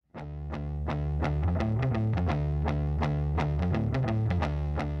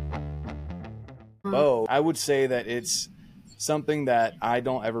bow, I would say that it's something that I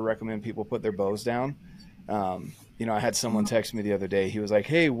don't ever recommend people put their bows down. I had someone text me the other day. He was like,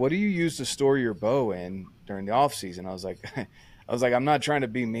 "Hey, what do you use to store your bow in during the off season?" I was like, I'm not trying to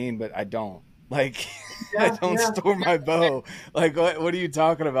be mean, but I don't. Like, I don't store my bow. Like, what are you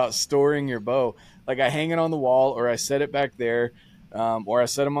talking about storing your bow? Like, I hang it on the wall, or I set it back there, or I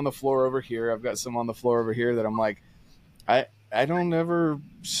set them on the floor over here. I've got some on the floor over here that I'm like, I don't ever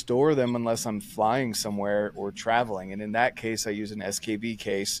store them unless I'm flying somewhere or traveling. And in that case, I use an SKB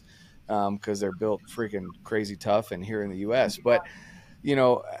case because they're built freaking crazy tough and here in the US. But,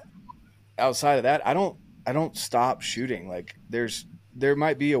 outside of that, I don't stop shooting. Like there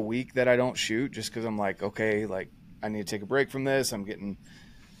might be a week that I don't shoot just because I'm like, okay, like I need to take a break from this. I'm getting,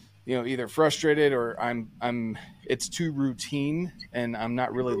 either frustrated or it's too routine and I'm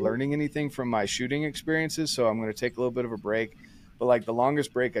not really learning anything from my shooting experiences. So I'm going to take a little bit of a break. But like the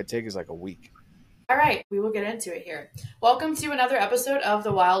longest break I take is like a week. All right, we will get into it here. Welcome to another episode of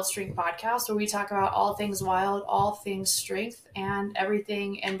the Wild Strength Podcast, where we talk about all things wild, all things strength, and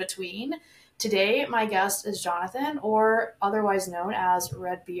everything in between. Today, my guest is Johnathan, or otherwise known as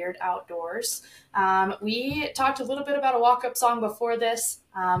Redbeard Outdoors. We talked a little bit about a walk-up song before this.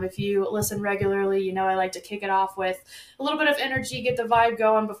 If you listen regularly, you know I like to kick it off with a little bit of energy, get the vibe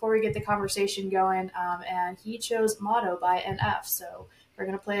going before we get the conversation going. And he chose Motto by NF, so we're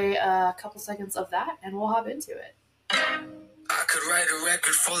going to play a couple seconds of that, and we'll hop into it. I could write a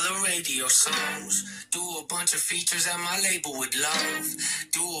record full of radio songs, do a bunch of features that my label would love,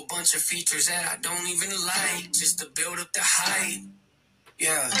 do a bunch of features that I don't even like, just to build up the hype.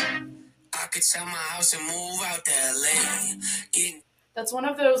 Yeah, I could sell my house and move out to LA. That's one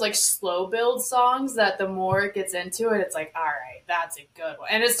of those like slow build songs that the more it gets into it, it's like, all right, that's a good one.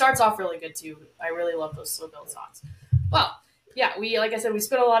 And it starts off really good too. I really love those slow build songs. Well, yeah, like I said, we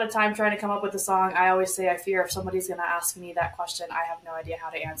spent a lot of time trying to come up with a song. I always say I fear if somebody's going to ask me that question, I have no idea how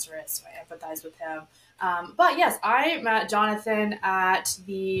to answer it, so I empathize with him. But yes, I met Johnathan at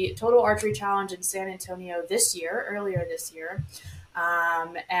the Total Archery Challenge in San Antonio earlier this year.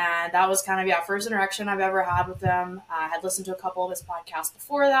 And that was kind of, first interaction I've ever had with him. I had listened to a couple of his podcasts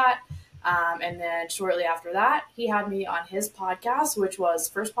before that. And then shortly after that, he had me on his podcast, which was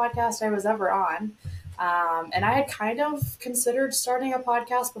the first podcast I was ever on. And I had kind of considered starting a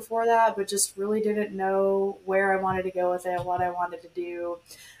podcast before that, but just really didn't know where I wanted to go with it, what I wanted to do.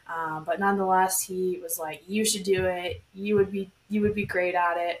 But nonetheless, he was like, you should do it. You would be great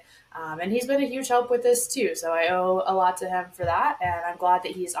at it. And he's been a huge help with this too. So I owe a lot to him for that. And I'm glad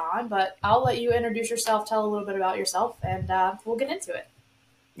that he's on, but I'll let you introduce yourself, tell a little bit about yourself, and we'll get into it.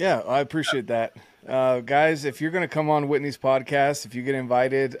 Yeah, I appreciate that. Guys, if you're going to come on Whitney's podcast, if you get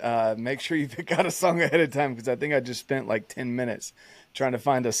invited, make sure you pick out a song ahead of time, because I think I just spent like 10 minutes trying to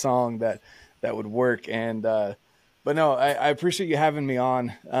find a song that would work. And but no, I appreciate you having me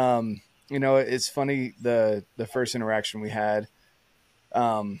on. It's funny, the first interaction we had,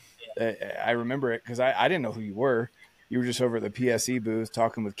 I remember it because I didn't know who you were. You were just over at the PSE booth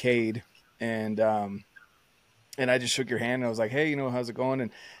talking with Cade, and I just shook your hand and I was like, hey, how's it going?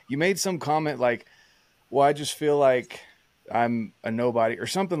 And you made some comment like, well, I just feel like I'm a nobody or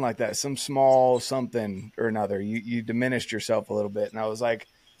something like that. Some small something or another. You diminished yourself a little bit. And I was like,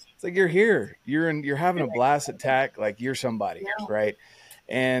 it's like, you're here. You're having a blast at TAC. Like you're somebody, right?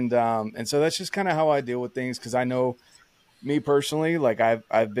 And so that's just kind of how I deal with things. Cause I know me personally, like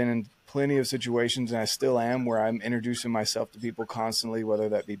I've been in plenty of situations, and I still am, where I'm introducing myself to people constantly, whether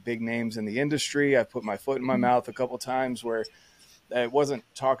that be big names in the industry. I've put my foot in my mouth a couple times where it wasn't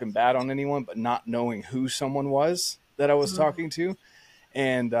talking bad on anyone, but not knowing who someone was that I was talking to.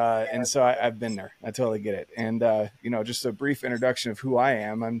 And so I've been there. I totally get it. And, just a brief introduction of who I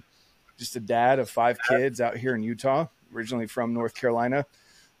am. I'm just a dad of 5 kids out here in Utah, originally from North Carolina.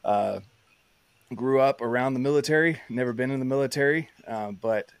 Grew up around the military, never been in the military,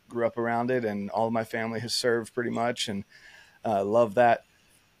 but grew up around it, and all of my family has served pretty much, and love that,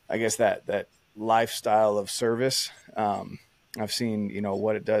 I guess, that lifestyle of service. I've seen,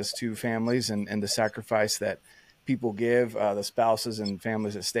 what it does to families and the sacrifice that people give, the spouses and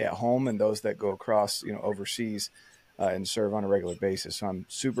families that stay at home and those that go across, overseas and serve on a regular basis. So I'm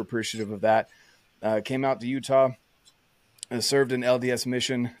super appreciative of that. Came out to Utah. Served an LDS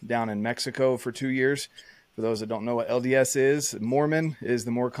mission down in Mexico for 2 years. For those that don't know what LDS is, Mormon is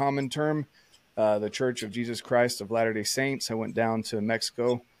the more common term. The Church of Jesus Christ of Latter-day Saints. I went down to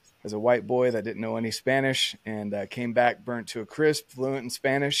Mexico as a white boy that didn't know any Spanish, and came back burnt to a crisp, fluent in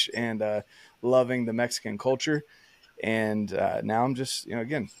Spanish, and loving the Mexican culture. And now I'm just,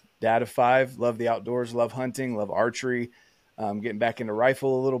 again, dad of 5, love the outdoors, love hunting, love archery. Getting back into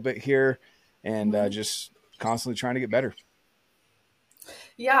rifle a little bit here. and just constantly trying to get better.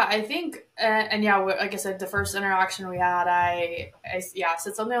 Yeah, I think, and yeah, like I said, the first interaction we had, I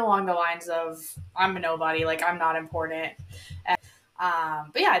said something along the lines of, "I'm a nobody, like I'm not important."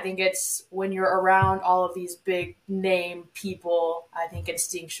 But yeah, I think it's when you're around all of these big name people, I think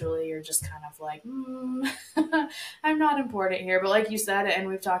instinctually you're just kind of like, I'm not important here. But like you said, and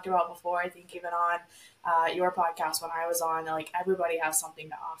we've talked about before, I think even on your podcast when I was on, like everybody has something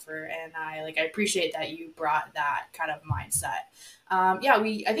to offer, and I appreciate that you brought that kind of mindset.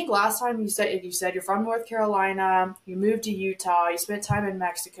 I think last time you said you're from North Carolina, you moved to Utah, you spent time in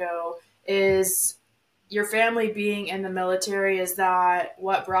Mexico. Is your family being in the military, is that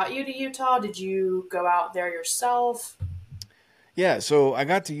what brought you to Utah? Did you go out there yourself? Yeah, so I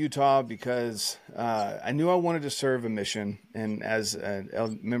got to Utah because I knew I wanted to serve a mission, and as a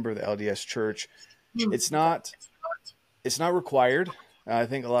member of the LDS Church, it's not required. I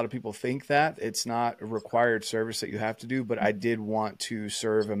think a lot of people think that it's not a required service that you have to do, but I did want to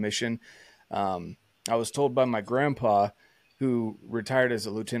serve a mission. I was told by my grandpa, who retired as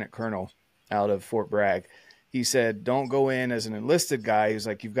a lieutenant colonel out of Fort Bragg. He said, "Don't go in as an enlisted guy." He's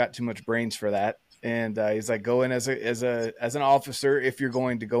like, "You've got too much brains for that." And he's like, "Go in as an officer if you're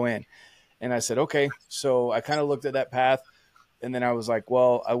going to go in." And I said, "Okay." So I kind of looked at that path, and then I was like,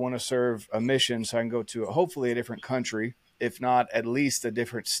 "Well, I want to serve a mission so I can go to hopefully a different country, if not at least a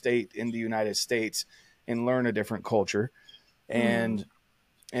different state in the United States, and learn a different culture and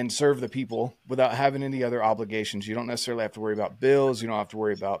serve the people without having any other obligations. You don't necessarily have to worry about bills. You don't have to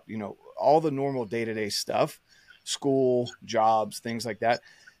worry about, all the normal day-to-day stuff, school, jobs, things like that.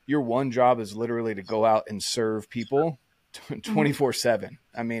 Your one job is literally to go out and serve people 24/7.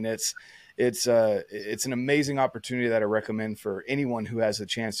 I mean, it's an amazing opportunity that I recommend for anyone who has a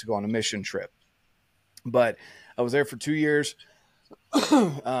chance to go on a mission trip. But I was there for 2 years.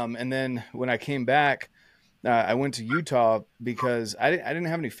 And then when I came back, I went to Utah because I didn't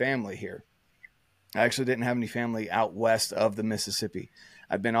have any family here. I actually didn't have any family out west of the Mississippi.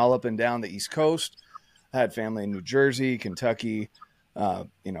 I've been all up and down the East Coast. I had family in New Jersey, Kentucky. Now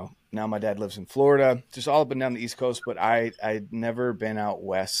my dad lives in Florida, just all up and down the East Coast, but I'd never been out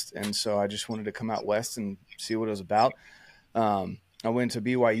west. And so I just wanted to come out west and see what it was about. I went to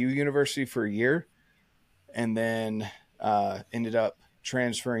BYU University for a year and then ended up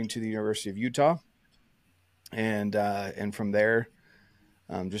transferring to the University of Utah. And from there,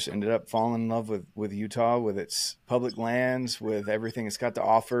 just ended up falling in love with Utah, with its public lands, with everything it's got to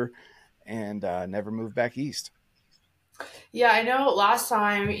offer, and never moved back east. Yeah, I know last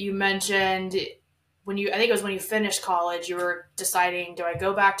time you mentioned I think it was when you finished college, you were deciding, do I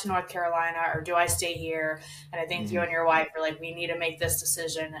go back to North Carolina or do I stay here? And I think you and your wife were like, we need to make this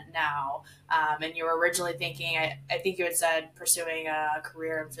decision now. And you were originally thinking, I think you had said pursuing a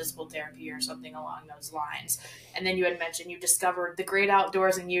career in physical therapy or something along those lines. And then you had mentioned you discovered the great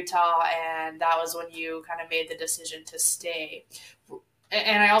outdoors in Utah, and that was when you kind of made the decision to stay.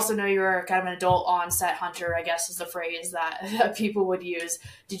 And I also know you're kind of an adult on-set hunter, I guess is the phrase that people would use.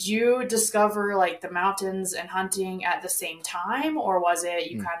 Did you discover like the mountains and hunting at the same time? Or was it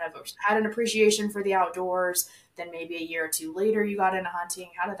you kind of had an appreciation for the outdoors, then maybe a year or two later you got into hunting?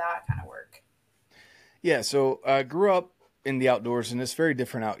 How did that kind of work? Yeah, so I grew up in the outdoors, and it's very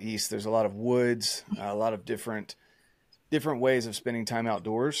different out east. There's a lot of woods, a lot of different ways of spending time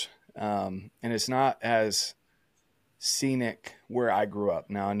outdoors. And it's not as scenic where I grew up.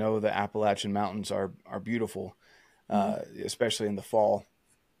 Now I know the Appalachian Mountains are beautiful, especially in the fall.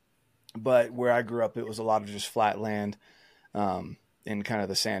 But where I grew up, it was a lot of just flat land in kind of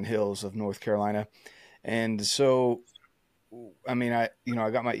the sand hills of North Carolina. And so, I mean, I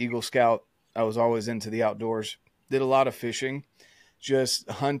got my Eagle Scout. I was always into the outdoors, did a lot of fishing. Just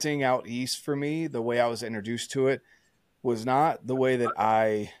hunting out east for me, the way I was introduced to it was not the way that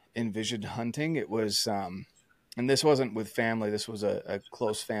I envisioned hunting. It was, and this wasn't with family. This was a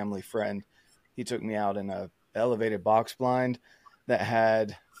close family friend. He took me out in a elevated box blind that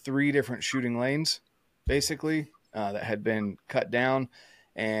had 3 different shooting lanes, basically, that had been cut down.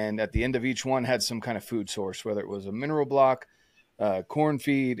 And at the end of each one had some kind of food source, whether it was a mineral block, corn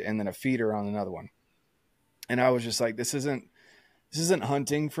feed, and then a feeder on another one. And I was just like, this isn't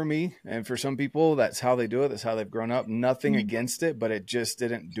hunting for me. And for some people, that's how they do it. That's how they've grown up. Nothing against it, but it just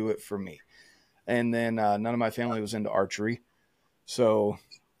didn't do it for me. And then none of my family was into archery. So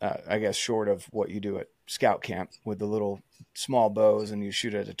I guess short of what you do at scout camp with the little small bows and you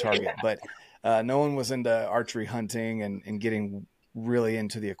shoot at a target. But no one was into archery hunting and getting really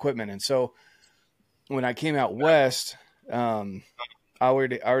into the equipment. And so when I came out west, I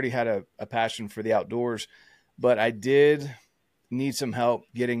already had a passion for the outdoors. But I did need some help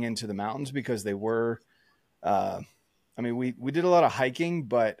getting into the mountains because they were, we did a lot of hiking,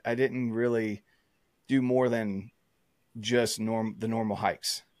 but I didn't really do more than just the normal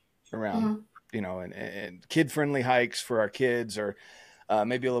hikes around, and kid friendly hikes for our kids, or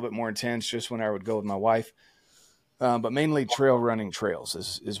maybe a little bit more intense just when I would go with my wife. But mainly trail running trails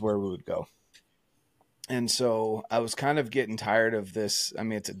is where we would go. And so I was kind of getting tired of this. I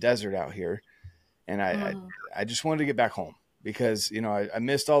mean, it's a desert out here, and I just wanted to get back home because, I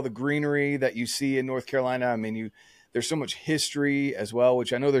missed all the greenery that you see in North Carolina. I mean, there's so much history as well,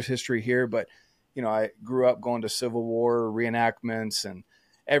 which I know there's history here, but, I grew up going to Civil War reenactments, and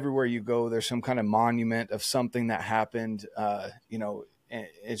everywhere you go, there's some kind of monument of something that happened. And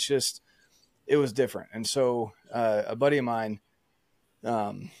it's just, it was different. And so a buddy of mine,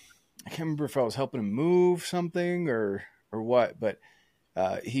 I can't remember if I was helping him move something or what, but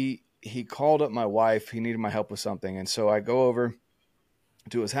he called up my wife. He needed my help with something. And so I go over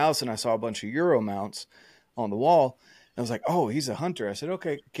to his house and I saw a bunch of Euro mounts on the wall. And I was like, oh, he's a hunter. I said,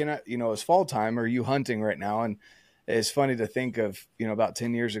 okay, can I, it's fall time. Are you hunting right now? And it's funny to think of, about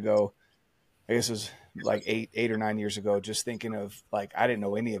 10 years ago, I guess it was like eight or 9 years ago, just thinking of like, I didn't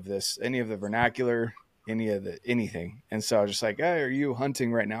know any of this, any of the vernacular, anything. And so I was just like, hey, are you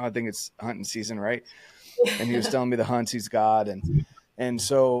hunting right now? I think it's hunting season, right? And he was telling me the hunts he's got. And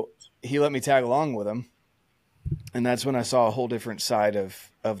so he let me tag along with him. And that's when I saw a whole different side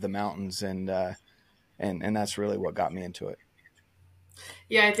of the mountains. And that's really what got me into it.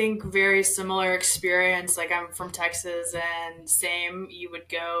 Yeah, I think very similar experience. Like I'm from Texas, and same, you would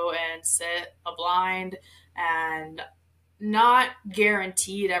go and sit a blind, and not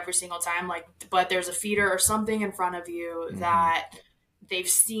guaranteed every single time, but there's a feeder or something in front of you that they've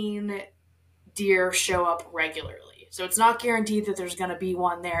seen deer show up regularly. So it's not guaranteed that there's going to be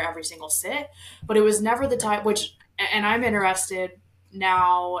one there every single sit, but it was never the time, and I'm interested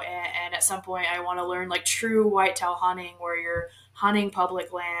now, and at some point I want to learn like true whitetail hunting where you're hunting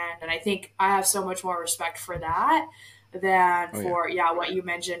public land. And I think I have so much more respect for that than what you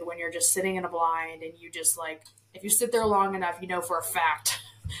mentioned when you're just sitting in a blind and you just like, if you sit there long enough, for a fact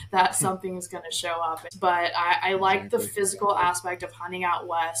that something's going to show up. But I like the physical aspect of hunting out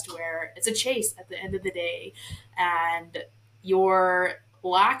west where it's a chase at the end of the day, and your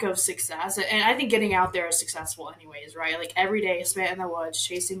lack of success, and I think getting out there is successful anyways, right? Like every day spent in the woods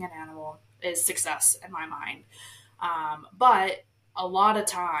chasing an animal is success in my mind. But a lot of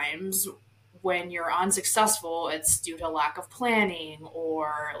times when you're unsuccessful, it's due to lack of planning,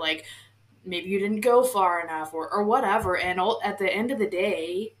 or like maybe you didn't go far enough, or whatever. And at the end of the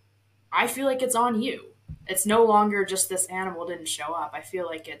day, I feel like it's on you. It's no longer just this animal didn't show up. I feel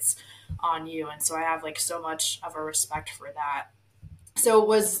like it's on you. And so I have like so much of a respect for that. So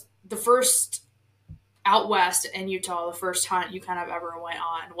was the first out west in Utah, the first hunt you kind of ever went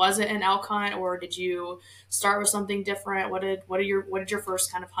on, was it an elk hunt, or did you start with something different? What did your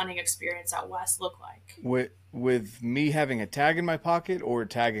first kind of hunting experience out west look like? With me having a tag in my pocket or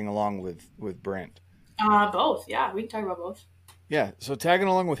tagging along with Brent? Both. Yeah, we can talk about both. Yeah. So tagging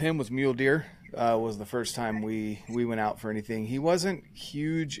along with him was mule deer. Was the first time we went out for anything. He wasn't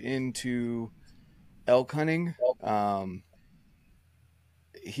huge into elk hunting.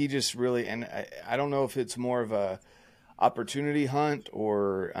 He just really, and I don't know if it's more of a opportunity hunt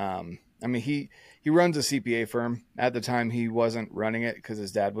or, he runs a CPA firm. At the time he wasn't running it because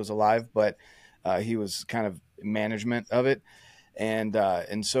his dad was alive, but he was kind of management of it.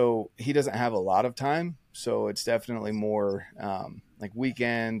 And so he doesn't have a lot of time. So it's definitely more like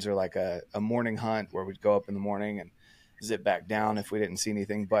weekends or like a morning hunt where we'd go up in the morning and zip back down if we didn't see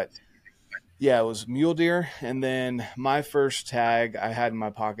anything. But yeah, it was mule deer. And then my first tag I had in my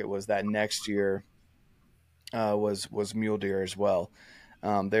pocket was that next year was mule deer as well.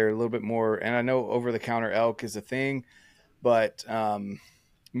 They're a little bit more, and I know over the counter elk is a thing, but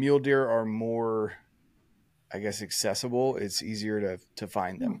mule deer are more, I guess, accessible. It's easier to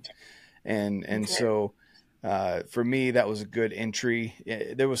find them. And so for me, that was a good entry.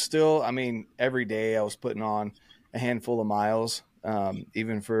 There was still, every day I was putting on a handful of miles,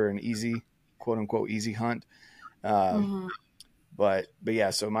 even for an easy, quote unquote, easy hunt. But yeah,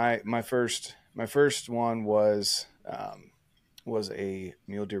 so my first one was a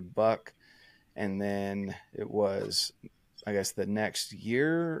mule deer buck. And then it was, I guess, the next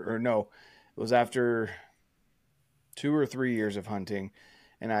year, or no, it was after 2 or 3 years of hunting,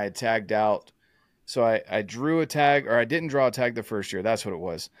 and I had tagged out. So I drew a tag, or I didn't draw a tag the first year. That's what it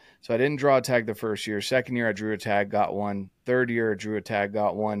was. So I didn't draw a tag the first year. Second year I drew a tag, got one. Third year I drew a tag,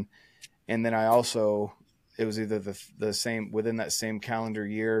 got one. And then I also, it was either the same within that same calendar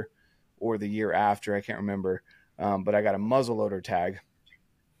year or the year after, I can't remember. but I got a muzzleloader tag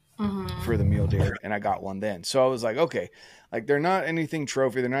for the mule deer, and I got one then. So I was like, okay, like they're not anything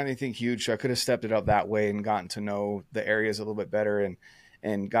trophy, they're not anything huge. So I could have stepped it up that way and gotten to know the areas a little bit better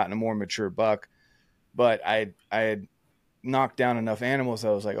and gotten a more mature buck. But I had knocked down enough animals that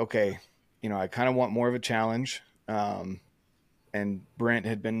I was like, okay, you know, I kind of want more of a challenge. And Brent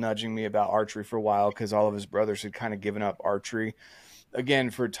had been nudging me about archery for a while because all of his brothers had kind of given up archery, again,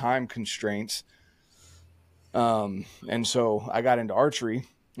 for time constraints. And so I got into archery,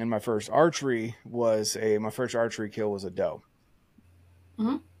 and my first archery kill was a doe.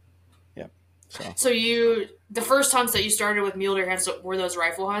 Mm-hmm. Yeah. So the first hunts that you started with mule deer hunts, were those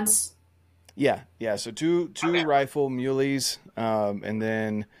rifle hunts? Yeah. So two rifle muleys, and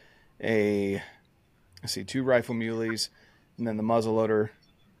then two rifle muleys, and then the muzzleloader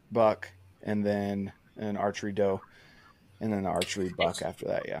buck, and then an archery doe, and then the archery buck after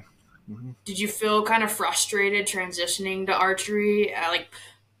that. Yeah. Mm-hmm. Did you feel kind of frustrated transitioning to archery?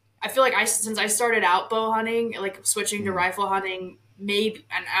 I feel like since I started out bow hunting, like switching to rifle hunting, maybe,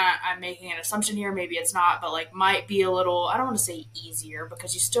 and I'm making an assumption here, maybe it's not, but like might be a little, I don't want to say easier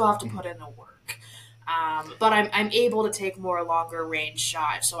because you still have to put in the work. But I'm able to take more longer range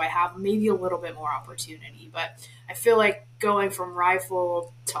shots, so I have maybe a little bit more opportunity. But I feel like going from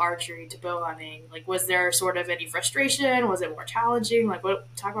rifle to archery to bow hunting, like, was there sort of any frustration? Was it more challenging? Like,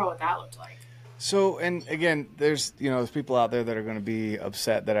 talk about what that looked like. So, and again, there's people out there that are going to be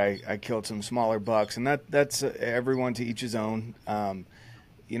upset that I killed some smaller bucks, and that's everyone to each his own.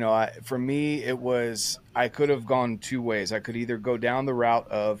 For me, I could have gone two ways. I could either go down the route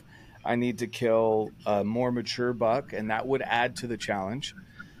of I need to kill a more mature buck, and that would add to the challenge.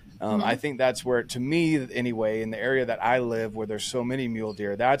 I think that's where, to me anyway, in the area that I live, where there's so many mule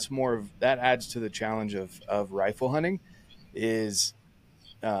deer, that adds to the challenge of rifle hunting, is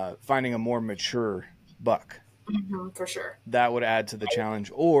finding a more mature buck. For sure. That would add to the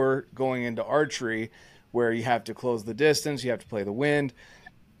challenge. Or going into archery, where you have to close the distance, you have to play the wind,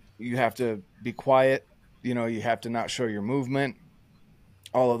 you have to be quiet, you have to not show your movement,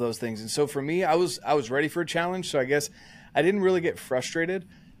 all of those things. And so for me, I was ready for a challenge. So I guess I didn't really get frustrated.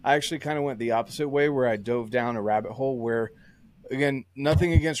 I actually kind of went the opposite way, where I dove down a rabbit hole where, again,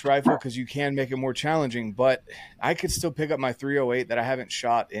 nothing against rifle, because you can make it more challenging, but I could still pick up my 308 that I haven't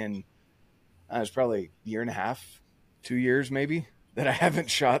shot in, it's probably a year and a half, 2 years maybe, that I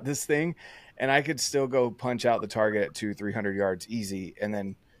haven't shot this thing. And I could still go punch out the target at 200-300 yards easy. And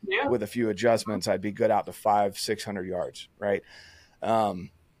then with a few adjustments, I'd be good out to 500-600 yards. Right. And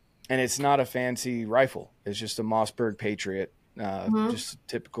it's not a fancy rifle. It's just a Mossberg Patriot, just a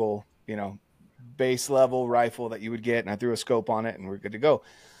typical, base level rifle that you would get. And I threw a scope on it and we're good to go.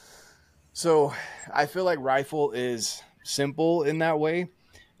 So I feel like rifle is simple in that way.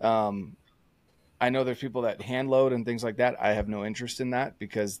 I know there's people that hand load and things like that. I have no interest in that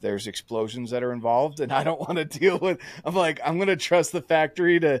because there's explosions that are involved and I don't want to deal with, I'm going to trust the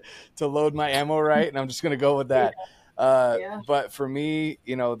factory to load my ammo right. And I'm just going to go with that. But for me,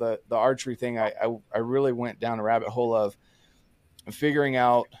 the archery thing, I really went down a rabbit hole of figuring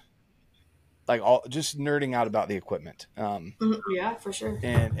out, like, just nerding out about the equipment. Yeah, for sure.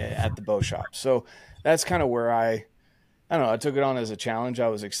 And at the bow shop. So that's kind of where I don't know. I took it on as a challenge. I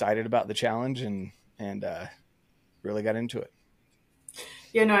was excited about the challenge and really got into it.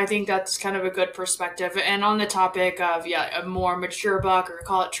 Yeah, no, I think that's kind of a good perspective. And on the topic of, a more mature buck, or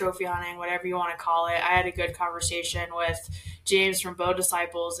call it trophy hunting, whatever you want to call it, I had a good conversation with James from Bow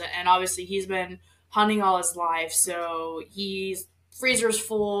Disciples. And obviously he's been hunting all his life. So he's freezer's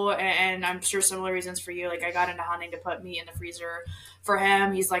full, and I'm sure similar reasons for you. Like, I got into hunting to put meat in the freezer. For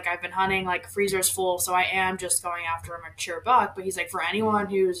him, he's like, I've been hunting, like, freezer's full, so I am just going after a mature buck. But he's like, for anyone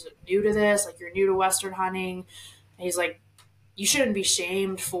who's new to this, like, you're new to Western hunting, he's like, you shouldn't be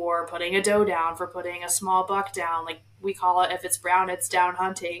shamed for putting a doe down, for putting a small buck down. Like, we call it, if it's brown, it's down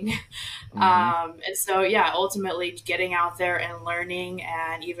hunting. And so, ultimately getting out there and learning.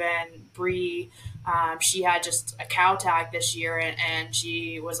 And even Bree, she had just a cow tag this year, and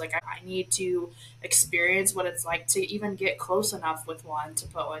she was like, I need to experience what it's like to even get close enough with one to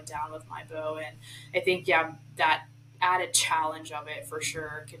put one down with my bow. And I think, that added challenge of it for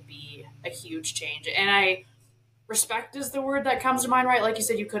sure could be a huge change. And respect is the word that comes to mind, right? Like you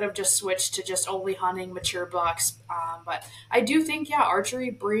said, you could have just switched to just only hunting mature bucks. But I do think, archery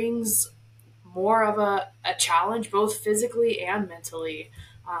brings more of a challenge, both physically and mentally.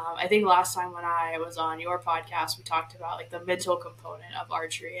 I think last time when I was on your podcast, we talked about, like, the mental component of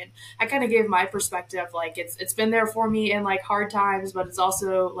archery, and I kind of gave my perspective. Like, it's been there for me in, like, hard times, but it's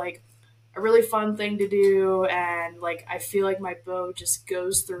also, like, a really fun thing to do, and like I feel like my bow just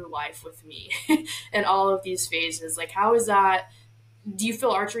goes through life with me in all of these phases. Like, how is that? Do you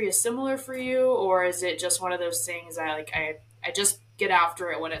feel archery is similar for you, or is it just one of those things that like I just get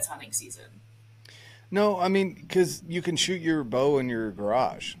after it when it's hunting season? No, I mean, because you can shoot your bow in your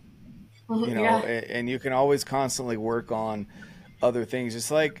garage, Yeah. and you can always constantly work on other things.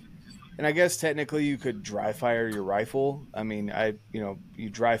 It's like, and I guess technically you could dry fire your rifle. I mean, you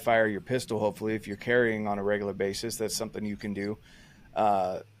dry fire your pistol, hopefully, if you're carrying on a regular basis. That's something you can do.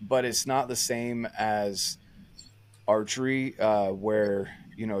 But it's not the same as archery, where,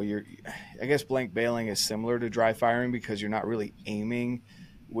 I guess blank bailing is similar to dry firing because you're not really aiming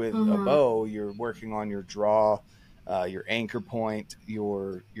with a bow. You're working on your draw, your anchor point,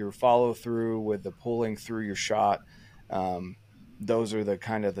 your follow through with the pulling through your shot. Those are the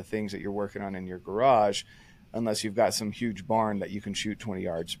kind of the things that you're working on in your garage, unless you've got some huge barn that you can shoot 20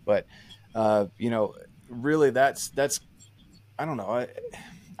 yards. But, really that's, I don't know.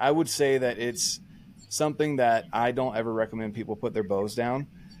 I would say that it's something that I don't ever recommend people put their bows down.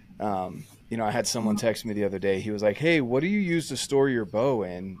 I had someone text me the other day. He was like, "Hey, what do you use to store your bow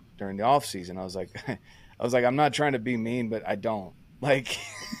in during the off season?" I was like, I'm not trying to be mean, but I don't. Like,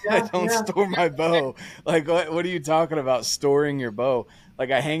 I don't store my bow. Like, what are you talking about storing your bow?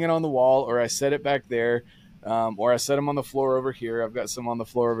 Like, I hang it on the wall, or I set it back there, or I set them on the floor over here. I've got some on the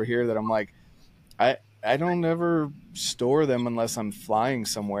floor over here that I'm like, I don't ever store them unless I'm flying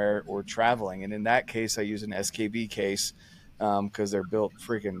somewhere or traveling. And in that case, I use an SKB case because they're built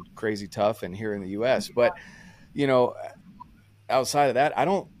freaking crazy tough and here in the U.S. But, outside of that, I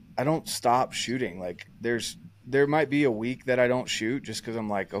don't stop shooting. Like, there might be a week that I don't shoot just because I'm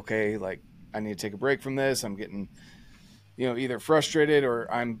like, okay, like I need to take a break from this. I'm getting, either frustrated or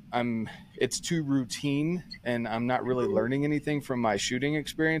it's too routine and I'm not really learning anything from my shooting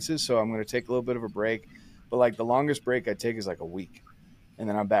experiences. So I'm going to take a little bit of a break. But like the longest break I take is like a week. And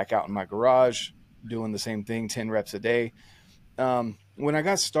then I'm back out in my garage doing the same thing, 10 reps a day. When I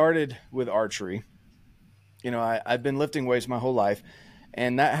got started with archery, I've been lifting weights my whole life,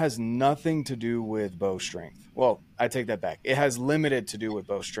 and that has nothing to do with bow strength. Well, I take that back. It has limited to do with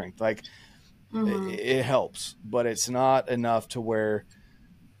bow strength. Like, it helps, but it's not enough to where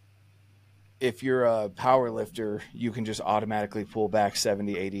if you're a power lifter, you can just automatically pull back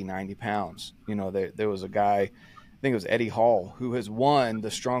 70, 80, 90 pounds. There was a guy, I think it was Eddie Hall, who has won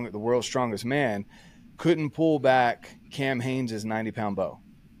the world's strongest man, couldn't pull back Cam Haynes' 90-pound bow.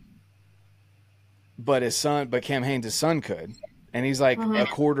 But Cam Haynes' son could. And he's like a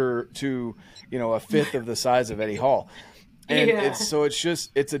quarter to, a fifth of the size of Eddie Hall. And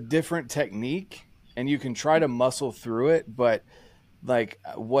it's a different technique, and you can try to muscle through it. But like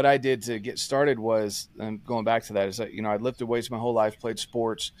what I did to get started was, and going back to that, is that, I lifted weights my whole life, played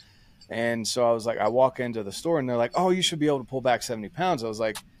sports. And so I was like, I walk into the store and they're like, "Oh, you should be able to pull back 70 pounds. I was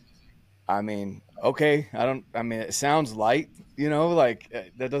like, I mean, okay. It sounds light,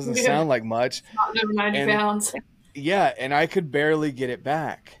 that doesn't sound like much. Not over 90 pounds. Yeah. And I could barely get it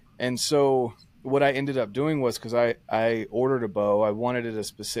back. And so what I ended up doing was, because I ordered a bow, I wanted it a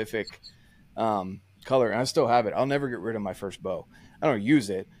specific color, and I still have it. I'll never get rid of my first bow. I don't use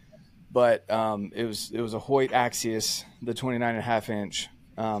it, but it was a Hoyt Axius, the 29.5 inch.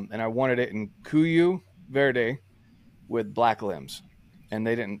 And I wanted it in Cuyo Verde with black limbs. And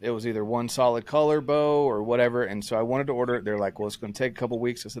it was either one solid color bow or whatever. And so I wanted to order it. They're like, "Well, it's going to take a couple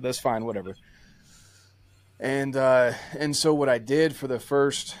weeks." I said, "That's fine, whatever." And so what I did for the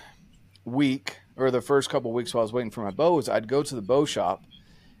first week, or the first couple weeks while I was waiting for my bow, is I'd go to the bow shop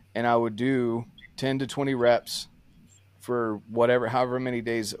and I would do 10 to 20 reps for however many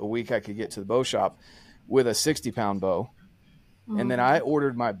days a week I could get to the bow shop with a 60-pound bow. And then I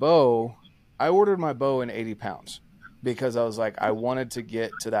ordered my bow in 80 pounds because I was like, I wanted to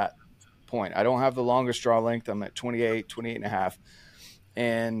get to that point. I don't have the longest draw length. I'm at 28 and a half.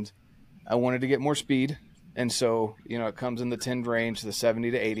 And I wanted to get more speed. And so, it comes in the 10 range, the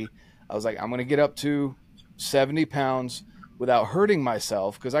 70 to 80. I was like, I'm going to get up to 70 pounds without hurting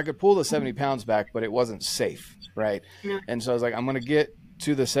myself, because I could pull the 70 pounds back, but it wasn't safe, right? Yeah. And so I was like, I'm going to get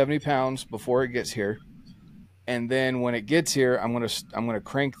to the 70 pounds before it gets here. And then when it gets here, I'm going to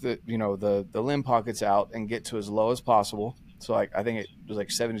crank the limb pockets out and get to as low as possible. So like, I think it was like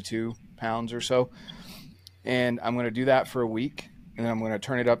 72 pounds or so. And I'm going to do that for a week. And then I'm going to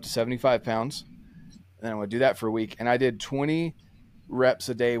turn it up to 75 pounds. And then I'm going to do that for a week. And I did 20 reps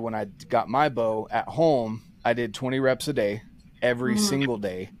a day when I got my bow at home. I did 20 reps a day every single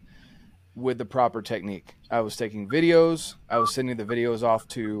day with the proper technique. I was taking videos. I was sending the videos off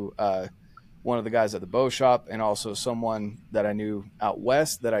to one of the guys at the bow shop and also someone that I knew out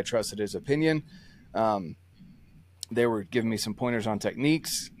west that I trusted his opinion. They were giving me some pointers on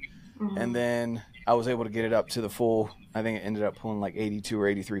techniques, and then I was able to get it up to the full. I think it ended up pulling like 82 or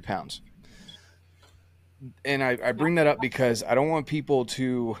 83 pounds. And I bring that up because I don't want people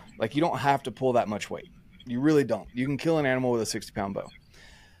to, like, you don't have to pull that much weight. You really don't. You can kill an animal with a 60-pound bow.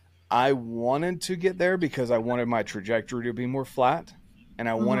 I wanted to get there because I wanted my trajectory to be more flat, and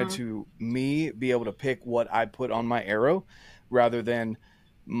I wanted to be able to pick what I put on my arrow rather than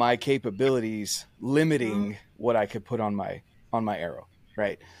my capabilities limiting what I could put on my arrow,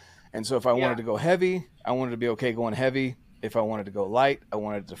 right? And so if I wanted to go heavy, I wanted to be okay going heavy. If I wanted to go light, I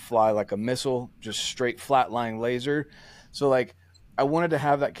wanted to fly like a missile, just straight flat-lying laser. So like I wanted to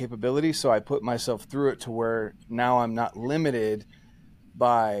have that capability, so I put myself through it to where now I'm not limited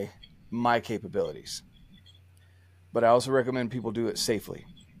by my capabilities. But I also recommend people do it safely,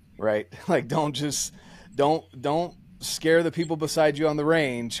 right? Like don't scare the people beside you on the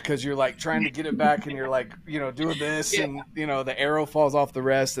range because you're like trying to get it back and you're like, doing this and, the arrow falls off the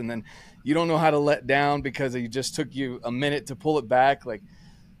rest and then you don't know how to let down because it just took you a minute to pull it back. Like,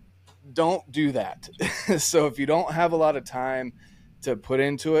 don't do that. So if you don't have a lot of time to put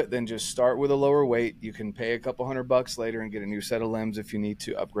into it, then just start with a lower weight. You can pay a couple $100 later and get a new set of limbs if you need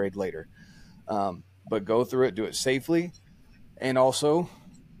to upgrade later. But go through it, do it safely, and also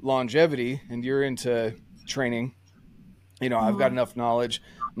longevity. And you're into training. I've got enough knowledge.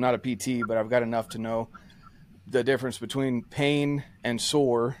 I'm not a PT, but I've got enough to know the difference between pain and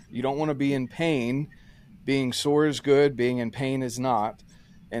sore. You don't want to be in pain. Being sore is good. Being in pain is not.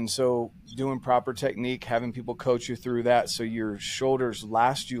 And so doing proper technique, having people coach you through that so your shoulders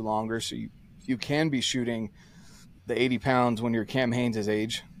last you longer, so you can be shooting the 80 pounds when you're Cam Haynes'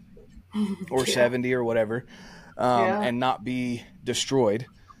 age or 70 or whatever, and not be destroyed.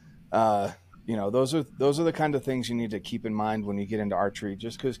 Those are the kind of things you need to keep in mind when you get into archery.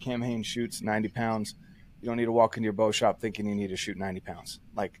 Just because Cam Haynes shoots 90 pounds, you don't need to walk into your bow shop thinking you need to shoot 90 pounds.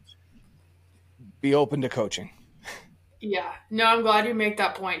 Like, be open to coaching. Yeah. No, I'm glad you make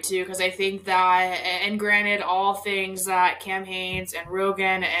that point too, because I think that, and granted, all things that Cam Haynes and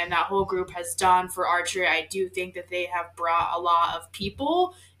Rogan and that whole group has done for archery, I do think that they have brought a lot of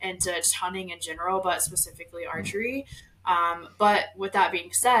people into just hunting in general, but specifically archery. But with that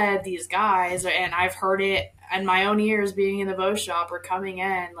being said, these guys, and I've heard it in my own ears being in the bow shop, are coming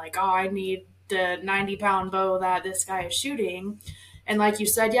in like, oh, I need the 90-pound bow that this guy is shooting. And like you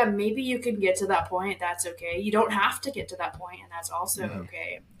said, yeah, maybe you can get to that point. That's okay. You don't have to get to that point, and that's also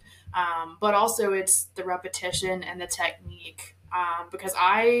okay. But also it's the repetition and the technique. Because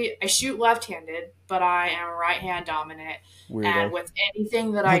I shoot left-handed, but I am right-hand dominant. Weirdo. And with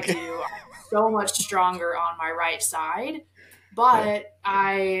anything that I do, I'm so much stronger on my right side. But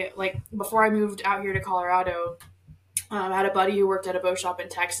before I moved out here to Colorado, I had a buddy who worked at a bow shop in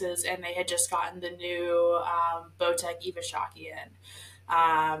Texas, and they had just gotten the new Bowtech Eva Shockey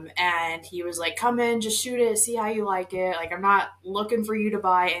in. And he was like, come in, just shoot it, see how you like it. Like, I'm not looking for you to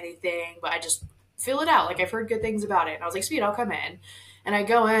buy anything, but I just feel it out. Like, I've heard good things about it. And I was like, sweet, I'll come in. And I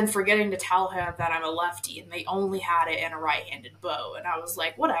go in forgetting to tell him that I'm a lefty, and they only had it in a right-handed bow. And I was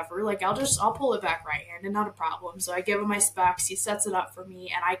like, whatever, like, I'll pull it back right-handed, not a problem. So I give him my specs, he sets it up for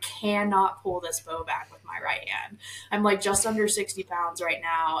me, and I cannot pull this bow back with my right hand. I'm like just under 60 pounds right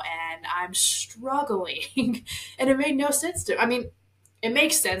now, and I'm struggling. And it made no sense to, I mean, it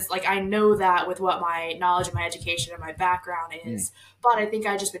makes sense. Like, I know that with what my knowledge and my education and my background is, but I think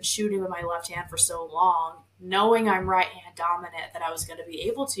I've just been shooting with my left hand for so long, knowing I'm right hand dominant, that I was going to be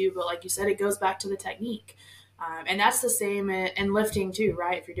able to. But like you said, it goes back to the technique. And that's the same in lifting too,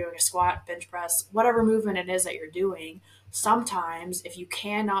 right? If you're doing a squat, bench press, whatever movement it is that you're doing, sometimes if you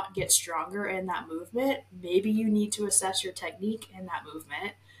cannot get stronger in that movement, maybe you need to assess your technique in that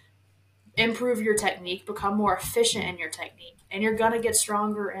movement, improve your technique, become more efficient in your technique, and you're going to get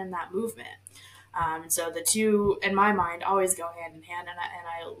stronger in that movement. So the two, in my mind, always go hand in hand, and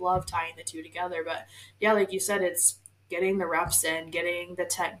I love tying the two together. But yeah, like you said, it's getting the reps in, getting the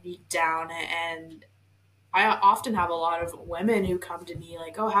technique down. And I often have a lot of women who come to me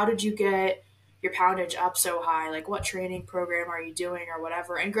like, oh, how did you get your poundage up so high? Like, what training program are you doing or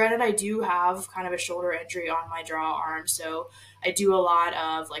whatever? And granted, I do have kind of a shoulder injury on my draw arm, so I do a lot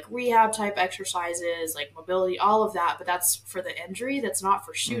of like rehab type exercises, like mobility, all of that, but that's for the injury. That's not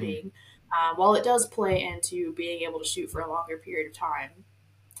for shooting. While it does play into being able to shoot for a longer period of time.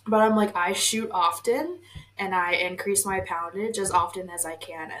 But I'm like, I shoot often, and I increase my poundage as often as I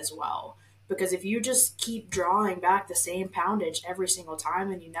can as well. because if you just keep drawing back the same poundage every single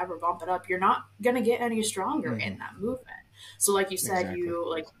time and you never bump it up, you're not going to get any stronger in that movement. So like you said, Exactly. you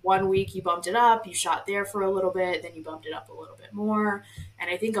like 1 week you bumped it up, you shot there for a little bit, then you bumped it up a little bit more. And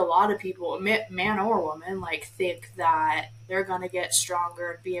I think a lot of people, man or woman, like think that they're going to get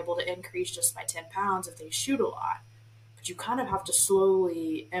stronger and be able to increase just by 10 pounds if they shoot a lot. But you kind of have to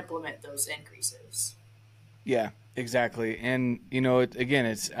slowly implement those increases. Yeah, exactly. And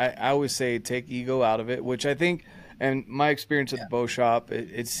I always say take ego out of it, which I think, and my experience at the bow shop,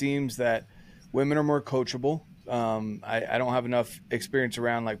 it seems that women are more coachable. I don't have enough experience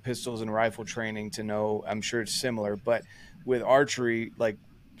around like pistols and rifle training to know. I'm sure it's similar, but with archery, like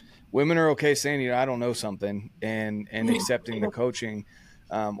women are okay saying, I don't know something and accepting the coaching,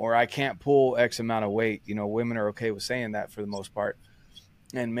 or I can't pull X amount of weight. Women are okay with saying that for the most part,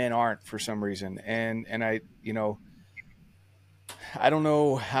 and men aren't for some reason. And I don't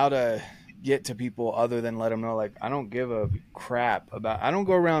know how to get to people other than let them know, like, I don't give a crap about, I don't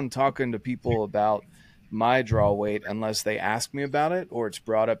go around talking to people about my draw weight unless they ask me about it or it's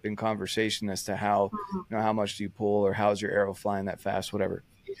brought up in conversation as to how, how much do you pull or how's your arrow flying that fast, whatever.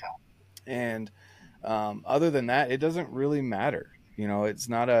 And other than that, it doesn't really matter. It's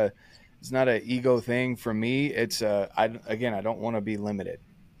not a ego thing for me. It's I don't want to be limited.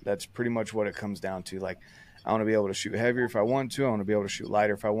 That's pretty much what it comes down to. Like, I want to be able to shoot heavier if I want to. I want to be able to shoot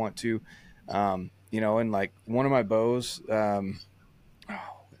lighter if I want to. And like one of my bows,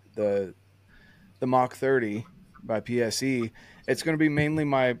 the Mach 30 by PSE, it's going to be mainly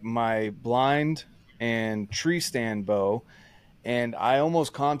my blind and tree stand bow. And I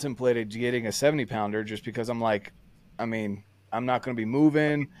almost contemplated getting a 70 pounder just because I'm like, I'm not going to be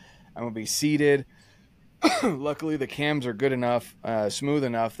moving. I'm going to be seated. Luckily the cams are good enough, smooth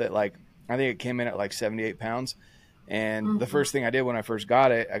enough that like, I think it came in at like 78 pounds. And the first thing I did when I first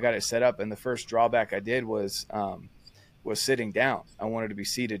got it, I got it set up. And the first drawback I did was sitting down. I wanted to be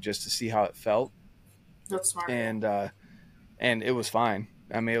seated just to see how it felt. That's smart. And it was fine.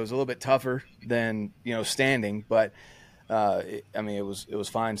 It was a little bit tougher than, standing, but it was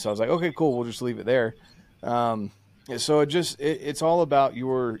fine. So I was like, okay, cool. We'll just leave it there. So it's all about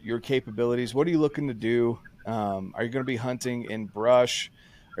your capabilities. What are you looking to do? Are you going to be hunting in brush?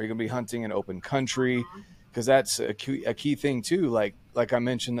 Are you going to be hunting in open country? Because that's a key thing too. Like I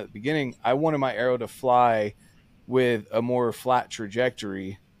mentioned at the beginning, I wanted my arrow to fly with a more flat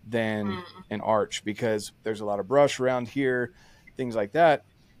trajectory than an arch because there's a lot of brush around here, things like that.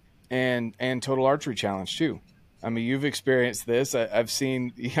 And total archery challenge too. You've experienced this. I've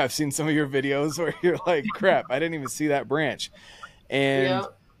seen some of your videos where you're like, crap, I didn't even see that branch. And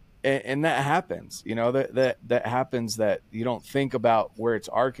that happens, that happens, that you don't think about where it's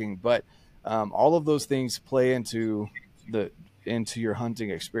arcing, but all of those things play into your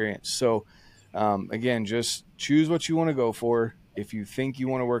hunting experience. So again, just choose what you want to go for. If you think you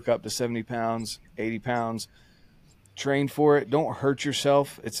want to work up to 70 pounds, 80 pounds, train for it. Don't hurt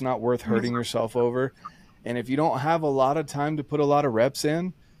yourself. It's not worth hurting yourself over. And if you don't have a lot of time to put a lot of reps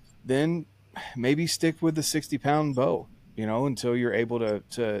in, then maybe stick with the 60-pound bow, until you're able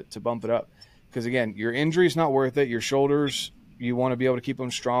to bump it up. Because again, your injury is not worth it. Your shoulders, you want to be able to keep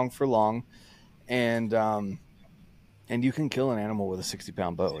them strong for long. And you can kill an animal with a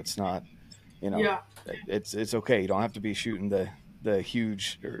 60-pound bow. It's not, it's okay. You don't have to be shooting the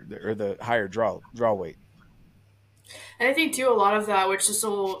huge or the higher draw weight. And I think too, a lot of that, which is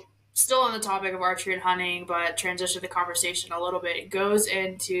still on the topic of archery and hunting, but transition the conversation a little bit, it goes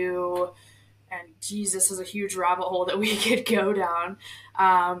into, and geez, this is a huge rabbit hole that we could go down,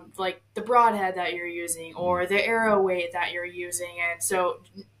 like the broadhead that you're using or the arrow weight that you're using. And so,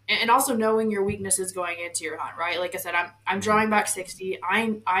 and also knowing your weaknesses going into your hunt, right? Like I said, I'm drawing back 60.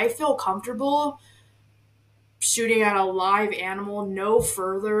 I feel comfortable shooting at a live animal no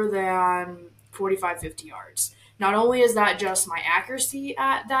further than 45, 50 yards. Not only is that just my accuracy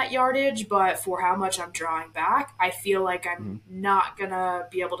at that yardage, but for how much I'm drawing back, I feel like I'm not going to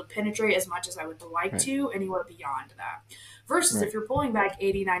be able to penetrate as much as I would like to anywhere beyond that. Versus if you're pulling back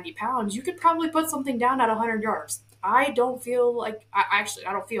 80, 90 pounds, you could probably put something down at 100 yards. I don't feel like,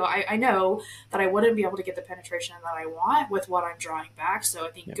 I know that I wouldn't be able to get the penetration that I want with what I'm drawing back. So I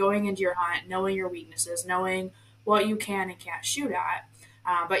think going into your hunt, knowing your weaknesses, knowing what you can and can't shoot at.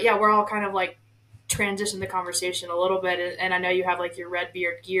 But yeah, we're all kind of like, transition the conversation a little bit, and I know you have like your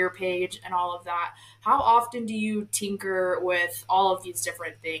Redbeard gear page and all of that. How often do you tinker with all of these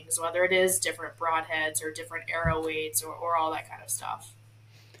different things, whether it is different broadheads or different arrow weights or all that kind of stuff?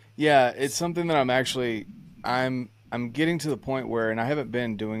 Yeah, it's something that I'm getting to the point where, and I haven't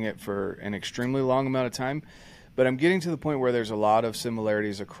been doing it for an extremely long amount of time, but I'm getting to the point where there's a lot of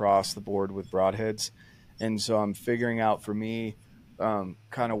similarities across the board with broadheads. And so I'm figuring out for me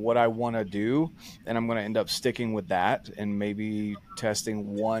kind of what I want to do. And I'm going to end up sticking with that and maybe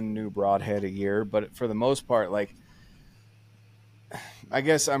testing one new broadhead a year. But for the most part, like, I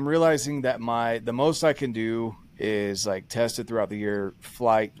guess I'm realizing that the most I can do is like test it throughout the year,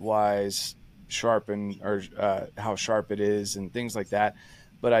 flight wise, sharpen or how sharp it is and things like that.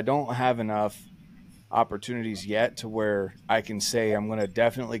 But I don't have enough opportunities yet to where I can say I'm going to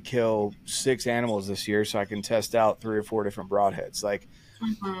definitely kill 6 animals this year so I can test out 3 or 4 different broadheads. Like,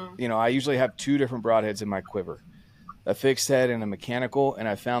 you know, I usually have 2 different broadheads in my quiver, a fixed head and a mechanical. And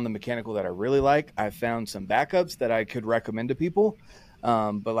I found the mechanical that I really like. I found some backups that I could recommend to people.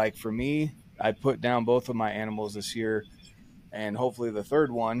 But like for me, I put down both of my animals this year, and hopefully the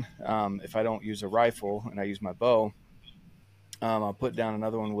third one, if I don't use a rifle and I use my bow, I'll put down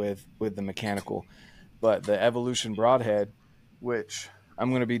another one with the mechanical. But the Evolution broadhead, which I'm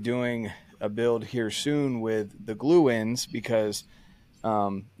going to be doing a build here soon with the glue ends, because you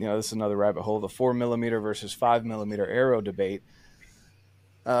know, this is another rabbit hole, the 4mm versus 5mm arrow debate.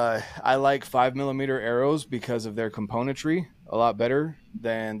 I like 5mm arrows because of their componentry a lot better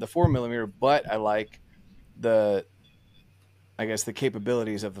than the 4mm, but I like the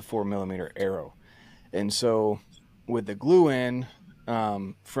capabilities of the 4mm arrow. And so with the glue in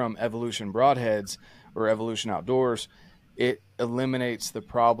from Evolution broadheads or Evolution Outdoors, it eliminates the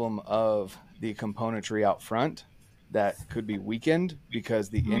problem of the componentry out front that could be weakened because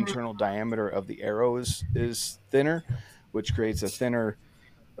the internal diameter of the arrow is thinner, which creates a thinner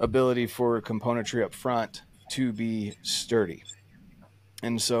ability for componentry up front to be sturdy.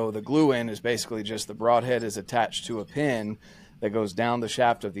 And so the glue in is basically just the broadhead is attached to a pin that goes down the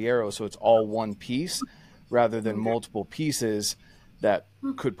shaft of the arrow, so it's all one piece rather than multiple pieces that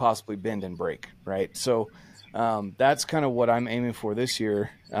could possibly bend and break, right? So that's kind of what I'm aiming for this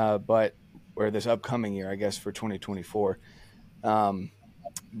year, or this upcoming year, I guess, for 2024.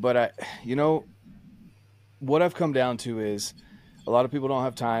 But you know, what I've come down to is a lot of people don't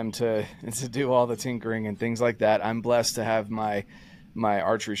have time to do all the tinkering and things like that. I'm blessed to have my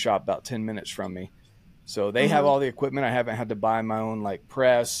archery shop about 10 minutes from me. So they have all the equipment. I haven't had to buy my own like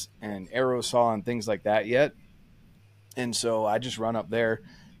press and arrow saw and things like that yet. And so I just run up there,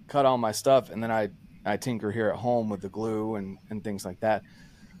 cut all my stuff, and then I tinker here at home with the glue and things like that.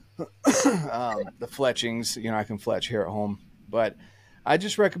 The fletchings, you know, I can fletch here at home. But I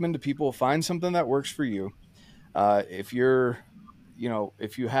just recommend to people, find something that works for you. If you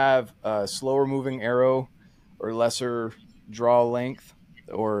have a slower moving arrow or lesser draw length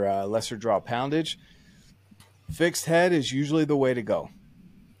or lesser draw poundage, fixed head is usually the way to go,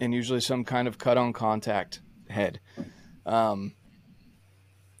 and usually some kind of cut on contact head.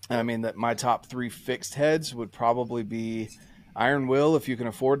 I mean, that my top 3 fixed heads would probably be Iron Will, if you can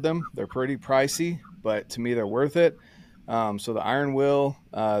afford them. They're pretty pricey, but to me they're worth it. So the Iron Will,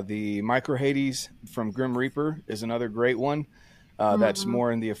 the Micro Hades from Grim Reaper is another great one. That's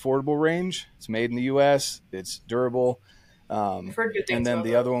more in the affordable range. It's made in the U.S. It's durable. I've heard good things and then about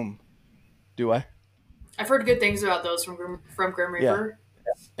the those. other one, do I? I've heard good things about those from Grim Reaper.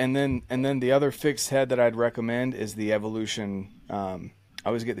 Yeah. And then the other fixed head that I'd recommend is the Evolution. I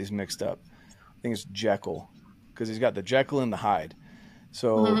always get these mixed up. I think it's Jekyll, because he's got the Jekyll and the Hyde.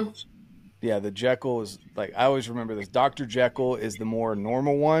 So yeah, the Jekyll is like, I always remember this. Dr. Jekyll is the more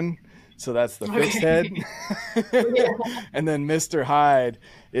normal one. So that's the fixed head. And then Mr. Hyde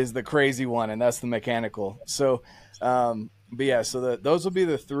is the crazy one, and that's the mechanical. So, but yeah, so those will be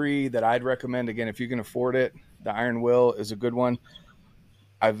the 3 that I'd recommend. Again, if you can afford it, the Iron Will is a good one.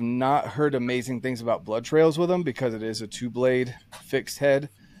 I've not heard amazing things about blood trails with them because it is a 2-blade fixed head.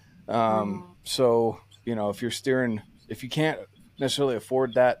 So, you know, if you can't necessarily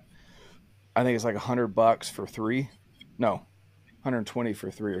afford that, I think it's like $100 for 3. No, 120 for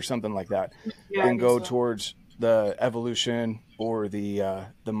 3 or something like that. Yeah, and go towards the Evolution or the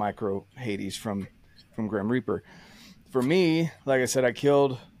Micro Hades from Grim Reaper. For me, like I said, I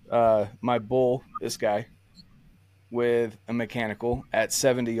killed my bull, this guy, with a mechanical at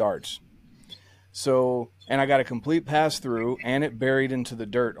 70 yards. So, and I got a complete pass through, and it buried into the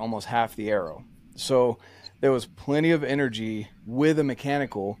dirt almost half the arrow. So there was plenty of energy with a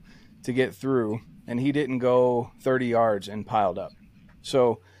mechanical to get through, and he didn't go 30 yards and piled up.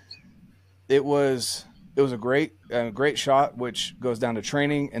 So it was a great shot, which goes down to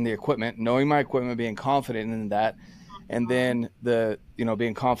training and the equipment, knowing my equipment, being confident in that, and then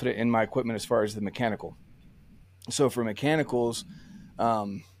being confident in my equipment as far as the mechanical. So for mechanicals,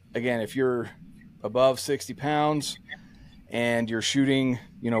 again, if you're above 60 pounds and you're shooting,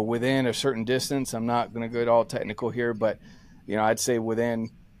 within a certain distance. I'm not going to get all technical here, but, I'd say within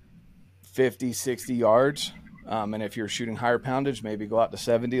 50, 60 yards. And if you're shooting higher poundage, maybe go out to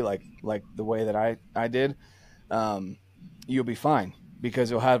 70, like the way that I did, you'll be fine because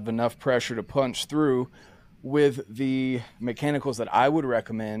you'll have enough pressure to punch through. With the mechanicals that I would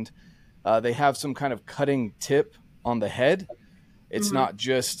recommend, they have some kind of cutting tip on the head. It's not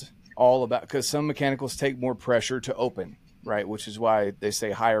just all about, because some mechanicals take more pressure to open, right? Which is why they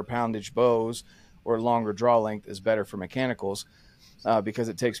say higher poundage bows or longer draw length is better for mechanicals, because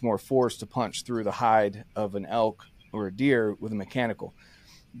it takes more force to punch through the hide of an elk or a deer with a mechanical.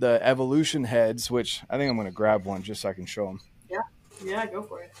 The evolution heads, which I think I'm going to grab one just so I can show them. Yeah, go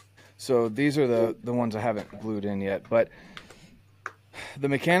for it. So these are the ones I haven't glued in yet, but the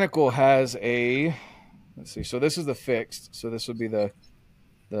mechanical has a, let's see. So this is the fixed. So this would be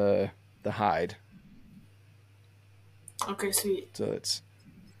the hide. Okay, sweet. So it's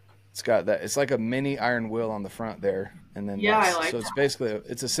got that. It's like a mini iron wheel on the front there, and then I like. So it's basically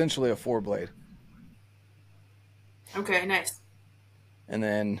it's essentially a 4-blade. Okay, nice. And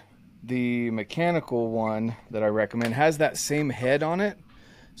then the mechanical one that I recommend has that same head on it.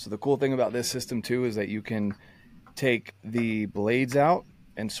 So the cool thing about this system too is that you can take the blades out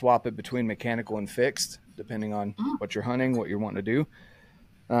and swap it between mechanical and fixed, depending on what you're hunting, what you're wanting to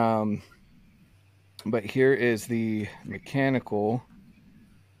do. But here is the mechanical,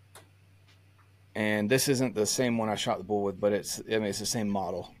 and this isn't the same one I shot the bull with, but it's the same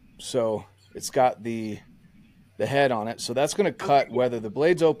model. So it's got the head on it. So that's going to cut whether the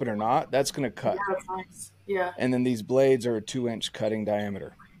blade's open or not. That's going to cut. Yeah, that's nice. Yeah. And then these blades are a 2-inch cutting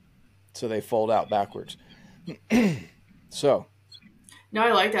diameter. So they fold out backwards. So. No,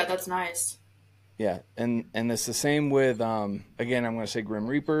 I like that. That's nice. Yeah. And it's the same with, again, I'm going to say Grim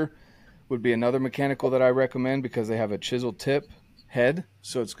Reaper would be another mechanical that I recommend because they have a chisel tip head.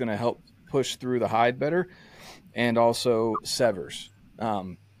 So it's going to help push through the hide better. And also severs.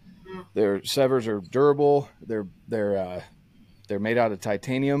 Their severs are durable. They're made out of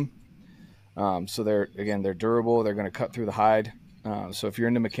titanium. So they're durable. They're going to cut through the hide. So if you're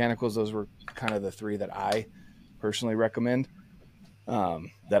into mechanicals, those were kind of the 3 that I personally recommend,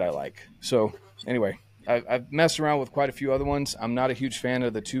 that I like. So anyway, I've messed around with quite a few other ones. I'm not a huge fan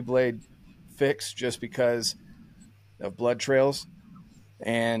of the 2-blade fix just because of blood trails.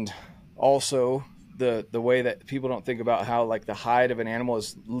 And also the way that people don't think about how like the hide of an animal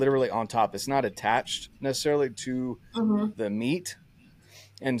is literally on top. It's not attached necessarily to the meat.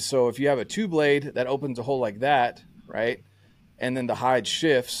 And so if you have a 2-blade that opens a hole like that, right? And then the hide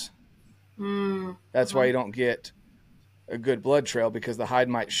shifts. That's why you don't get a good blood trail, because the hide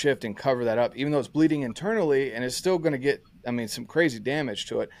might shift and cover that up, even though it's bleeding internally and it's still going to get, some crazy damage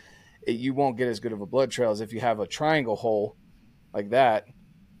to it. You won't get as good of a blood trail as if you have a triangle hole like that,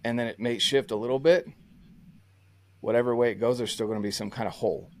 and then it may shift a little bit. Whatever way it goes, there's still going to be some kind of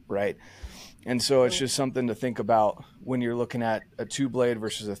hole, right? And so it's just something to think about when you're looking at a 2-blade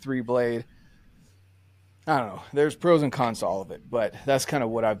versus a 3-blade. I don't know. There's pros and cons to all of it, but that's kind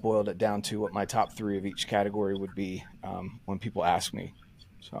of what I've boiled it down to, what my top 3 of each category would be when people ask me.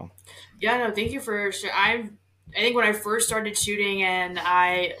 So, yeah, no, thank you for sure. I think when I first started shooting and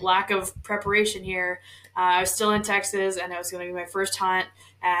lack of preparation here, I was still in Texas and it was going to be my first hunt.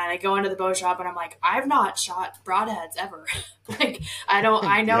 And I go into the bow shop and I'm like, I've not shot broadheads ever. I know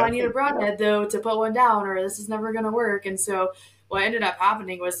I need a broadhead though to put one down, or this is never going to work. And so what ended up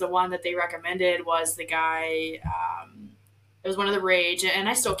happening was the one that they recommended was the guy, it was one of the Rage, and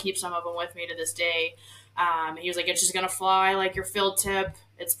I still keep some of them with me to this day. He was like, it's just going to fly like your field tip.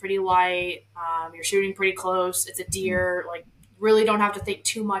 It's pretty light. You're shooting pretty close. It's a deer. Like, really don't have to think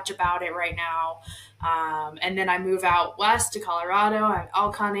too much about it right now. And then I move out west to Colorado. I'm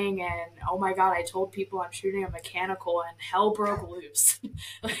elk hunting, and oh my God, I told people I'm shooting a mechanical, and hell broke loose.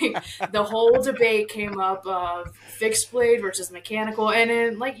 The whole debate came up of fixed blade versus mechanical. And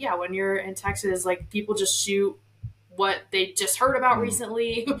then, when you're in Texas, people just shoot what they just heard about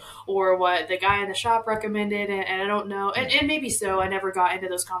recently or what the guy in the shop recommended. And I don't know. And maybe so. I never got into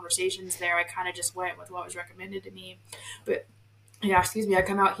those conversations there. I kind of just went with what was recommended to me. But I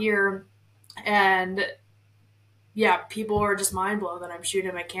come out here and people are just mind blown that I'm shooting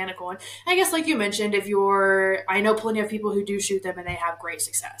a mechanical. And I guess, like you mentioned, I know plenty of people who do shoot them and they have great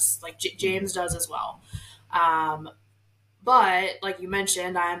success. Like James does as well. But like you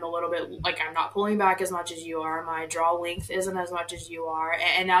mentioned, I'm a little bit I'm not pulling back as much as you are. My draw length isn't as much as you are.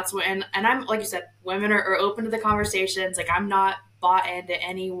 And that's what, and I'm, like you said, women are open to the conversations. I'm not bought into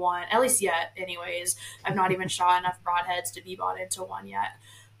anyone, at least yet anyways. I've not even shot enough broadheads to be bought into one yet.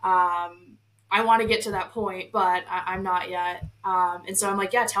 I want to get to that point, but I'm not yet. And so I'm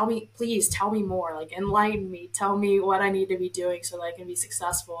like, yeah, please tell me more, like enlighten me, tell me what I need to be doing so that I can be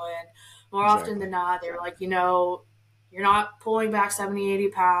successful. And more often than not, they were like, you're not pulling back 70, 80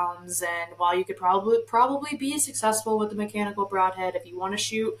 pounds. And while you could probably be successful with the mechanical broadhead, if you want to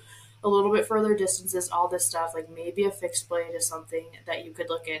shoot a little bit further distances, all this stuff, like maybe a fixed blade is something that you could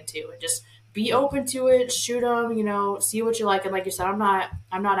look into, and just be open to it, shoot them, see what you like. And like you said, I'm not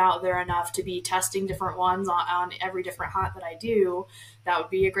out there enough to be testing different ones on every different hunt that I do. That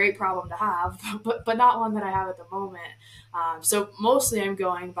would be a great problem to have, but not one that I have at the moment. So mostly I'm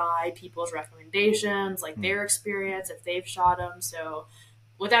going by people's recommendations, like their experience, if they've shot them. So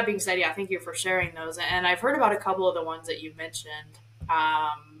with that being said, yeah, thank you for sharing those. And I've heard about a couple of the ones that you've mentioned,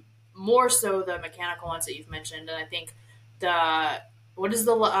 more so the mechanical ones that you've mentioned. And I think what is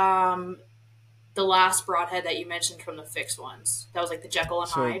the last broadhead that you mentioned from the fixed ones? That was like the Jekyll and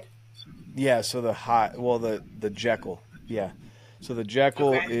Hyde. Yeah. So the Jekyll. Yeah. So the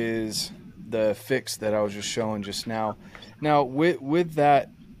Jekyll is the fix that I was just showing just now. Now with that,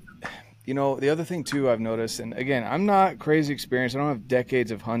 the other thing too I've noticed, and again, I'm not crazy experienced. I don't have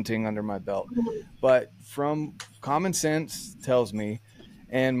decades of hunting under my belt, but from common sense tells me,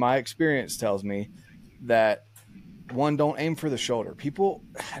 and my experience tells me, that one, don't aim for the shoulder.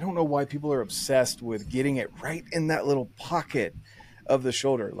 I don't know why people are obsessed with getting it right in that little pocket of the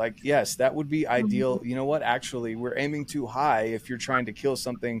shoulder. Like, yes, that would be ideal. You know what? Actually, we're aiming too high. If you're trying to kill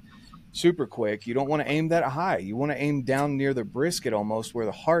something super quick, you don't want to aim that high. You want to aim down near the brisket, almost where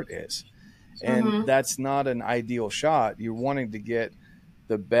the heart is. And that's not an ideal shot. You're wanting to get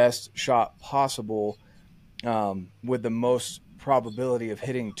the best shot possible, with the most probability of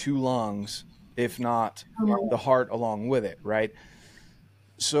hitting two lungs, if not the heart along with it, right?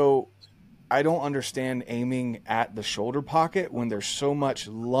 So I don't understand aiming at the shoulder pocket when there's so much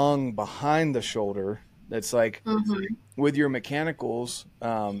lung behind the shoulder. That's like with your mechanicals,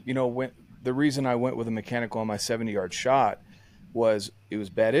 when the reason I went with a mechanical on my 70-yard shot was it was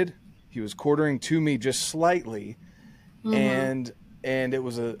bedded. He was quartering to me just slightly, and it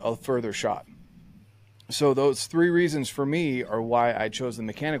was a further shot. So those three reasons for me are why I chose the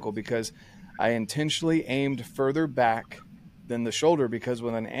mechanical, because I intentionally aimed further back than the shoulder, because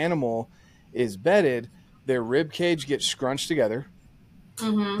when an animal is bedded, their rib cage gets scrunched together.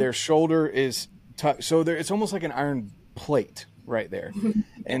 Their shoulder is so it's almost like an iron plate right there.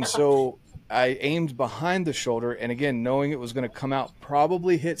 And so I aimed behind the shoulder, and again, knowing it was going to come out,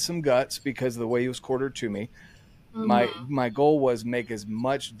 probably hit some guts because of the way he was quartered to me. My goal was make as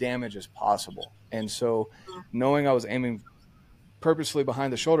much damage as possible. And so knowing I was aiming purposely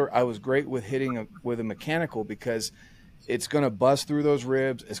behind the shoulder, I was great with hitting with a mechanical, because it's going to bust through those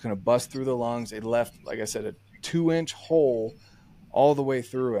ribs. It's going to bust through the lungs. It left, like I said, a 2-inch hole all the way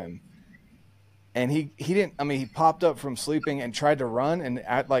through him. And he didn't, he popped up from sleeping and tried to run. And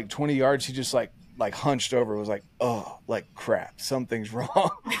at like 20 yards, he just like hunched over. It was like, oh, like crap, something's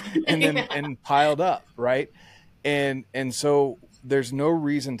wrong. And then, and piled up. Right. And so there's no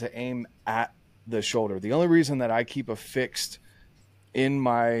reason to aim at the shoulder. The only reason that I keep a fixed in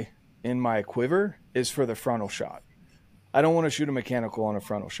my quiver is for the frontal shot. I don't want to shoot a mechanical on a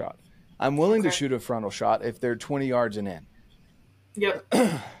frontal shot. I'm willing to shoot a frontal shot if they're 20 yards and in. Yep.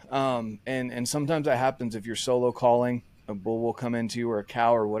 And sometimes that happens if you're solo calling. A bull will come into you, or a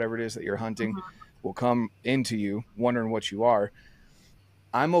cow, or whatever it is that you're hunting will come into you, wondering what you are.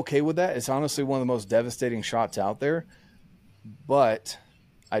 I'm okay with that. It's honestly one of the most devastating shots out there. But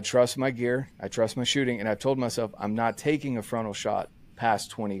I trust my gear. I trust my shooting. And I've told myself I'm not taking a frontal shot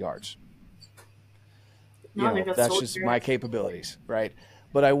past 20 yards. That's just my capabilities, right?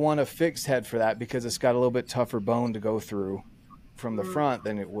 But I want a fixed head for that, because it's got a little bit tougher bone to go through from the front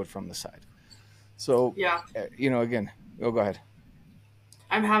than it would from the side. So, again, go ahead.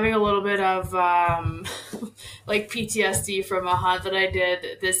 I'm having a little bit of like PTSD from a hunt that I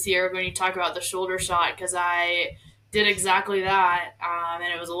did this year when you talk about the shoulder shot, because I did exactly that, and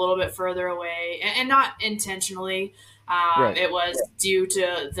it was a little bit further away, and not intentionally. Right. It was due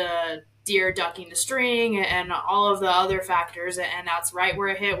to the deer ducking the string and all of the other factors, and that's right where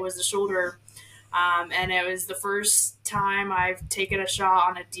it hit, was the shoulder. And it was the first time I've taken a shot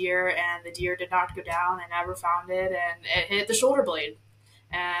on a deer, and the deer did not go down. I never found it, and it hit the shoulder blade.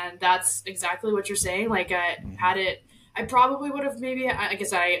 And that's exactly what you're saying. Like, I had it, I probably would have maybe, I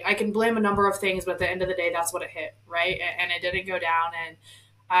guess I can blame a number of things, but at the end of the day, that's what it hit, right? And it didn't go down. And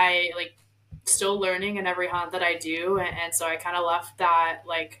I, still learning in every hunt that I do. And so I kind of left that,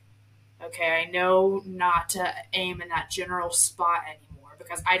 okay, I know not to aim in that general spot anymore,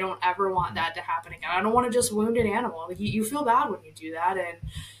 because I don't ever want that to happen again. I don't want to just wound an animal. You feel bad when you do that. And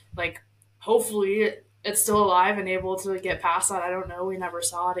hopefully it's still alive and able to get past that. I don't know. We never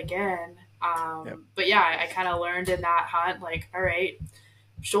saw it again. Yep. But yeah, I kind of learned in that hunt, like, all right,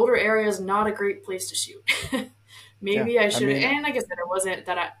 shoulder area is not a great place to shoot. Maybe Yeah. I should. I mean, And like I said, it wasn't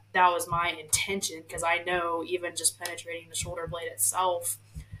that was my intention, because I know even just penetrating the shoulder blade itself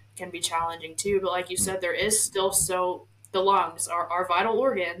can be challenging too. But like you said, there is still the lungs are vital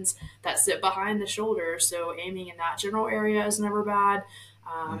organs that sit behind the shoulder. So aiming in that general area is never bad.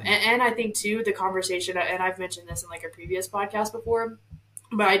 And I think too, the conversation, and I've mentioned this in like a previous podcast before,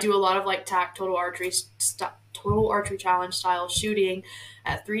 but I do a lot of like total archery challenge style shooting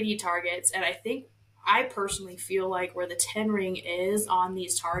at 3D targets. And I personally feel like where the 10 ring is on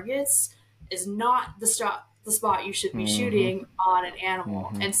these targets is not the spot you should be shooting on an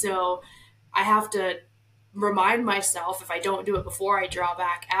animal. And so I have to remind myself, if I don't do it before I draw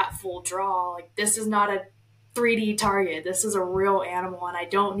back at full draw, like, this is not a 3D target. This is a real animal, and I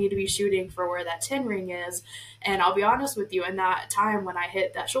don't need to be shooting for where that 10 ring is. And I'll be honest with you, in that time when I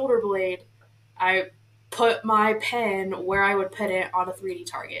hit that shoulder blade, I put my pen where I would put it on a 3D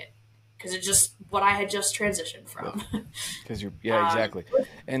target, because it's just what I had just transitioned from. Because exactly.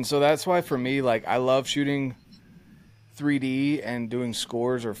 And so that's why for me, like, I love shooting 3D, and doing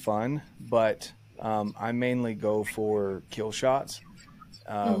scores are fun, but I mainly go for kill shots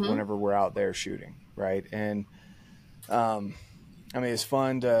whenever we're out there shooting, right? And I mean, it's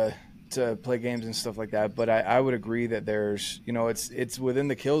fun to play games and stuff like that, but I would agree that there's, it's within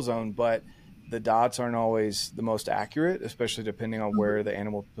the kill zone, but the dots aren't always the most accurate, especially depending on where the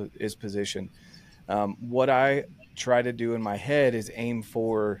animal is positioned. What I try to do in my head is aim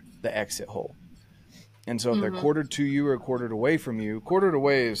for the exit hole. And so if they're quartered to you or quartered away from you, quartered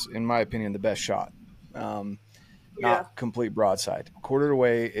away is, in my opinion, the best shot. Not complete broadside. Quartered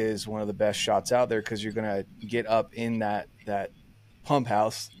away is one of the best shots out there, because you're going to get up in that pump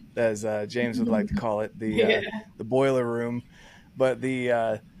house, as James would like to call it, the boiler room. But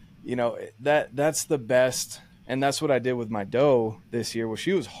that's the best. And that's what I did with my doe this year, where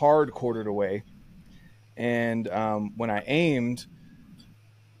she was hard quartered away. And when I aimed,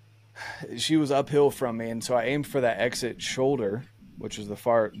 she was uphill from me, and so I aimed for that exit shoulder, which was the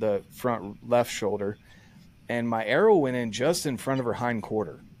front left shoulder, and my arrow went in just in front of her hind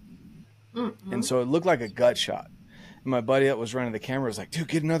quarter. And so it looked like a gut shot. And my buddy that was running the camera was like, dude,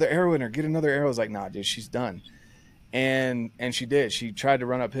 get another arrow in her, get another arrow. I was like, nah, dude, she's done. And she did. She tried to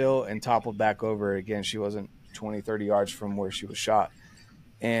run uphill and toppled back over again. She wasn't 20, 30 yards from where she was shot.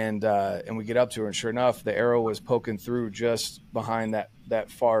 And we get up to her, and sure enough, the arrow was poking through just behind that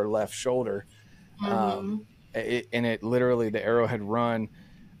far left shoulder. And it literally, the arrow had run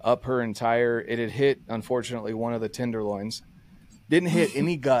up her it had hit, unfortunately, one of the tenderloins. Didn't hit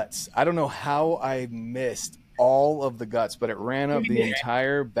any guts. I don't know how I missed all of the guts, but it ran up the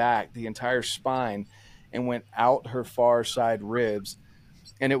entire back, the entire spine, and went out her far side ribs.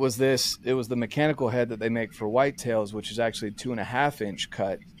 And it was the mechanical head that they make for whitetails, which is actually a 2.5 inch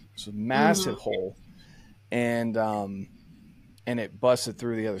cut. So massive hole. And it busted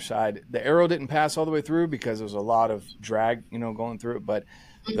through the other side. The arrow didn't pass all the way through because there was a lot of drag, going through it, but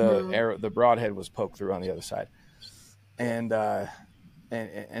the broadhead was poked through on the other side. And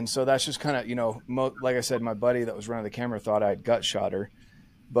so that's just kind of, like I said, my buddy that was running the camera thought I'd gut shot her,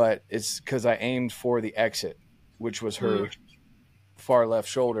 but it's because I aimed for the exit, which was her far left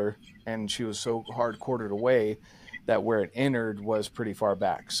shoulder, and she was so hard quartered away that where it entered was pretty far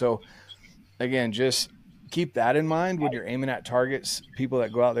back. So again, just keep that in mind when you're aiming at targets, people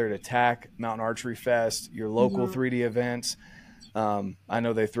that go out there to attack, Mountain Archery Fest, your local 3D events. I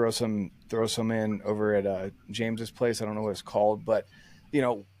know they throw some in over at James's place. I don't know what it's called, but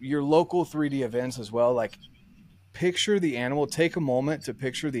your local 3D events as well. Like, picture the animal, take a moment to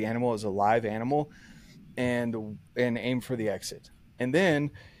picture the animal as a live animal, and aim for the exit. And then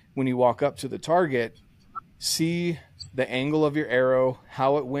when you walk up to the target, see the angle of your arrow,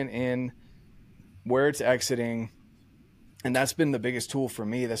 how it went in, where it's exiting. And that's been the biggest tool for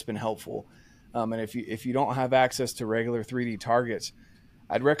me. That's been helpful. And if you don't have access to regular 3D targets,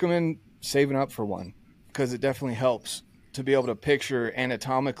 I'd recommend saving up for one, because it definitely helps to be able to picture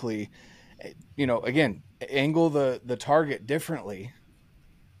anatomically, again, angle the target differently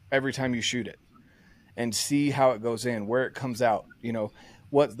every time you shoot it, and see how it goes in, where it comes out,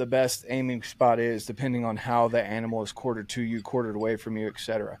 what the best aiming spot is, depending on how the animal is quartered to you, quartered away from you,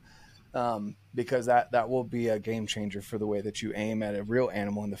 etc. Because that will be a game changer for the way that you aim at a real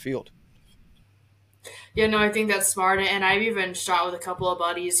animal in the field. Yeah, no, I think that's smart. And I've even shot with a couple of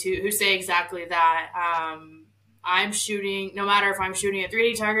buddies who say exactly that. I'm shooting, no matter if I'm shooting a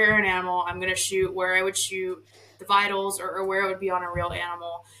 3D target or an animal, I'm going to shoot where I would shoot the vitals, or where it would be on a real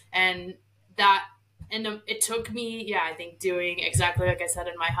animal. And that, and it took me, I think doing exactly like I said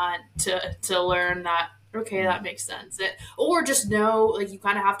in my hunt to learn that, okay, that makes sense. Or just know, like, you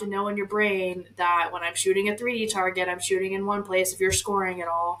kind of have to know in your brain that when I'm shooting a 3D target, I'm shooting in one place if you're scoring at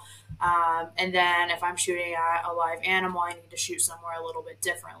all. And then if I'm shooting at a live animal, I need to shoot somewhere a little bit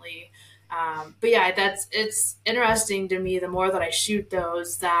differently. But yeah, it's interesting to me, the more that I shoot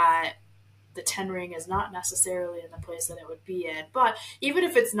those, that the 10 ring is not necessarily in the place that it would be in. But even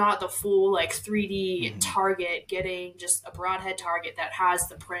if it's not the full like 3D target, getting just a broadhead target that has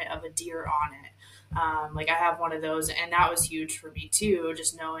the print of a deer on it. Like I have one of those, and that was huge for me too.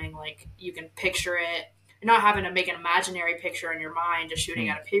 Just knowing, like, you can picture it, you're not having to make an imaginary picture in your mind, just shooting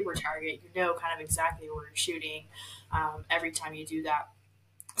at a paper target. You know kind of exactly where you're shooting every time you do that.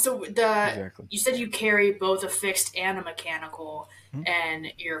 So you said you carry both a fixed and a mechanical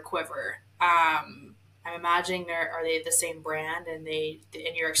in your quiver. I'm imagining are they the same brand, and they,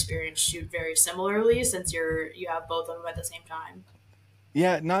 in your experience, shoot very similarly since you have both of them at the same time?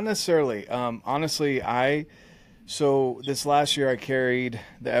 Yeah, not necessarily. Honestly, so this last year I carried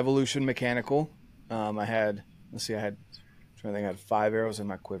the Evolution mechanical. I had, I had 5 arrows in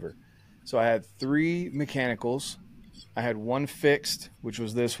my quiver. So I had 3 mechanicals. I had 1 fixed, which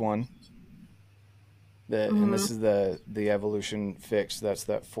was this one. And this is the Evolution fixed. That's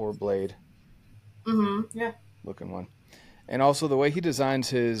that 4-blade looking one. And also the way he designs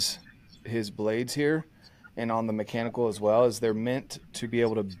his blades here, and on the mechanical as well, is they're meant to be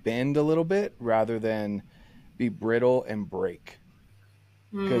able to bend a little bit rather than be brittle and break.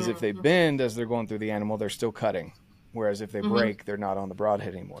 Because if they bend as they're going through the animal, they're still cutting. Whereas if they break, they're not on the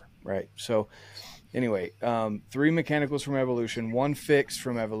broadhead anymore, right? So anyway, 3 mechanicals from Evolution, 1 fixed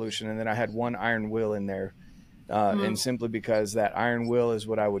from Evolution, and then I had 1 iron will in there. And simply because that iron will is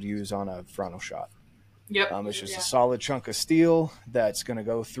what I would use on a frontal shot. Yep. It's just a solid chunk of steel that's going to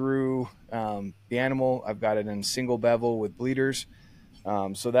go through the animal. I've got it in single bevel with bleeders.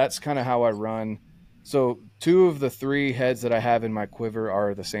 So that's kind of how I run. So 2 of the 3 heads that I have in my quiver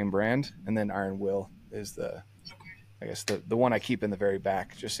are the same brand. And then Iron Will is the one I keep in the very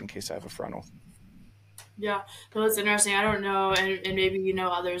back, just in case I have a frontal. Yeah, no, that's interesting. I don't know, and maybe you know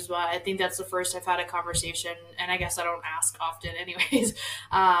others, but I think that's the first I've had a conversation, and I guess I don't ask often anyways,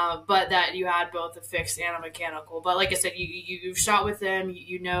 but that you had both a fixed and a mechanical. But like I said, you've shot with them,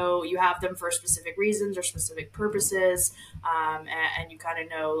 you know you have them for specific reasons or specific purposes, and you kind of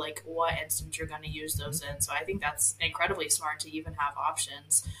know like what instance you're going to use those in. So I think that's incredibly smart to even have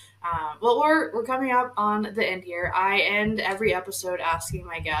options. Well, we're coming up on the end here. I end every episode asking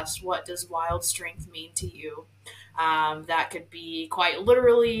my guests, what does wild strength mean to you? That could be quite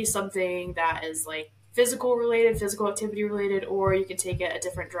literally something that is like physical related, physical activity related, or you can take it a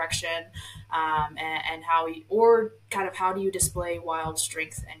different direction. And how do you display wild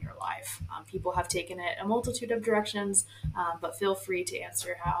strength in your life? People have taken it a multitude of directions, but feel free to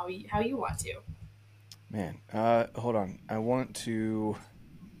answer how you want to. Man, hold on. I want to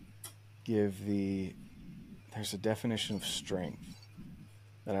there's a definition of strength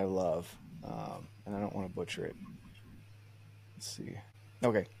that I love, and I don't want to butcher it. Let's see.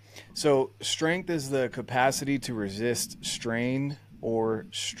 Okay. So strength is the capacity to resist strain or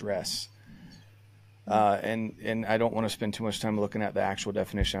stress. And I don't want to spend too much time looking at the actual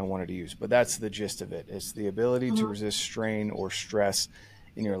definition I wanted to use, but that's the gist of it. It's the ability to resist strain or stress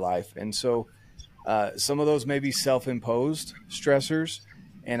in your life. And so some of those may be self-imposed stressors.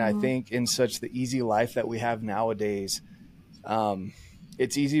 And I think in such the easy life that we have nowadays,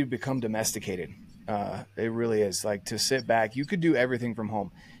 it's easy to become domesticated. It really is. Like, to sit back, you could do everything from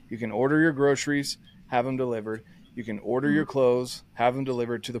home. You can order your groceries, have them delivered. You can order your clothes, have them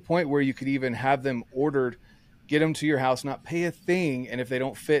delivered, to the point where you could even have them ordered, get them to your house, not pay a thing. And if they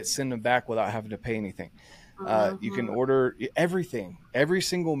don't fit, send them back without having to pay anything. You can order everything. Every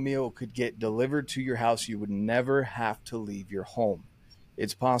single meal could get delivered to your house. You would never have to leave your home.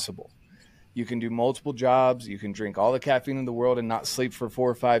 It's possible. You can do multiple jobs. You can drink all the caffeine in the world and not sleep for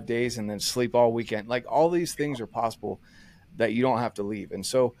 4 or 5 days and then sleep all weekend. Like, all these things are possible that you don't have to leave. And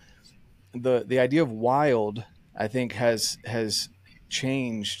so the idea of wild, I think, has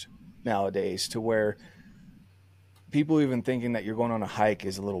changed nowadays to where people even thinking that you're going on a hike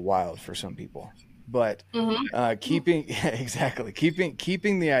is a little wild for some people. But keeping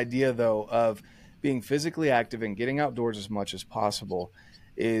the idea, though, of being physically active and getting outdoors as much as possible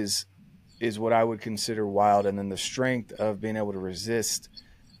is what I would consider wild. And then the strength of being able to resist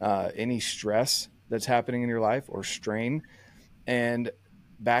any stress that's happening in your life or strain, and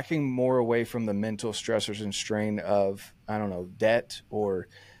backing more away from the mental stressors and strain of, I don't know, debt or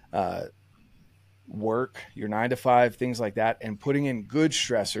work, your 9 to 5, things like that, and putting in good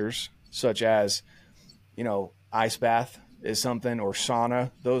stressors such as, ice bath is something, or sauna.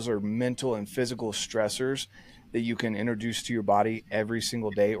 Those are mental and physical stressors that you can introduce to your body every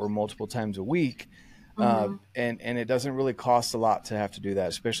single day or multiple times a week. And it doesn't really cost a lot to have to do that,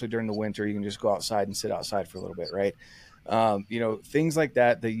 especially during the winter. You can just go outside and sit outside for a little bit, right? Things like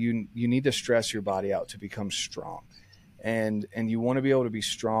that you need to stress your body out to become strong. And you want to be able to be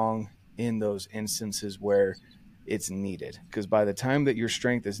strong in those instances where it's needed, because by the time that your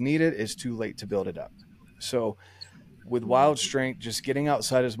strength is needed, it's too late to build it up. So with Wild Strength, just getting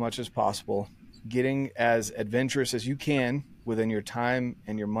outside as much as possible, getting as adventurous as you can within your time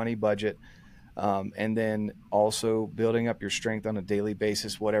and your money budget, and then also building up your strength on a daily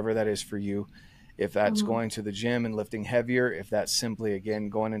basis, whatever that is for you. If that's going to the gym and lifting heavier, if that's simply, again,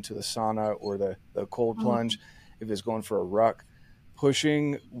 going into the sauna or the cold plunge, if it's going for a ruck,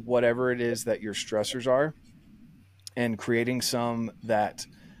 pushing whatever it is that your stressors are and creating some that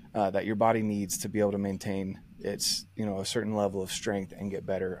your body needs to be able to maintain its, a certain level of strength and get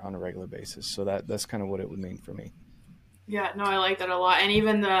better on a regular basis. So that's kind of what it would mean for me. Yeah, no, I like that a lot. And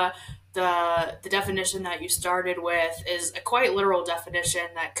even the definition that you started with is a quite literal definition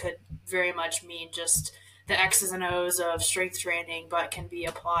that could very much mean just the X's and O's of strength training, but can be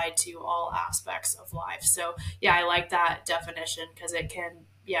applied to all aspects of life. So yeah, I like that definition because it can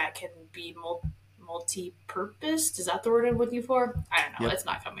be multi-purpose. Is that the word I'm looking for? I don't know. Yep. It's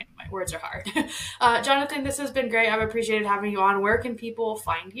not coming. My words are hard. Johnathan, this has been great. I've appreciated having you on. Where can people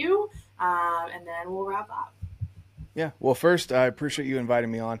find you? And then we'll wrap up. Yeah. Well, first, I appreciate you inviting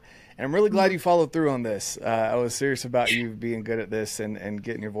me on, and I'm really glad you followed through on this. I was serious about you being good at this and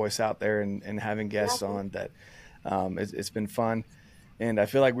getting your voice out there and having guests on that. It's been fun, and I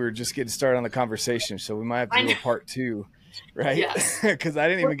feel like we were just getting started on the conversation, so we might have to do a part 2, right? Yes. Because I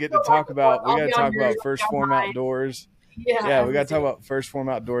didn't even get to talk about, we got to talk about First Form Outdoors. Yeah, we got to talk about First Form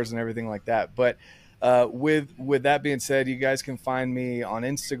Outdoors and everything like that. But with that being said, you guys can find me on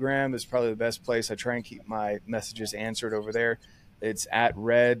Instagram. It's probably the best place. I try and keep my messages answered over there. It's at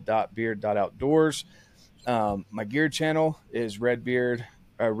red.beard.outdoors. My gear channel is Redbeard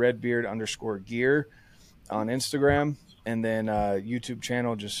 _gear on Instagram. And then YouTube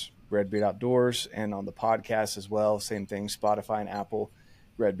channel, just Redbeard Outdoors. And on the podcast as well, same thing, Spotify and Apple,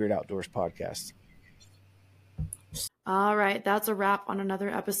 Redbeard Outdoors Podcast. All right, that's a wrap on another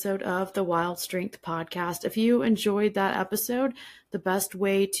episode of the Wild Strength Podcast. If you enjoyed that episode, the best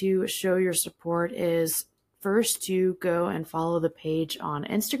way to show your support is first to go and follow the page on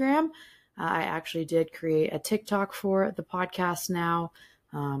Instagram. I actually did create a TikTok for the podcast now.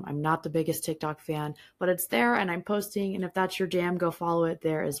 I'm not the biggest TikTok fan, but it's there and I'm posting. And if that's your jam, go follow it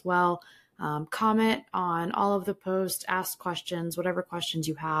there as well. Comment on all of the posts, ask questions, whatever questions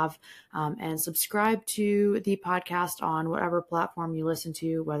you have, and subscribe to the podcast on whatever platform you listen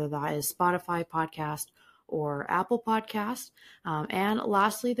to, whether that is Spotify podcast or Apple Podcast. And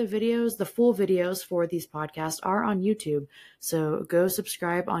lastly, the full videos for these podcasts are on YouTube. So go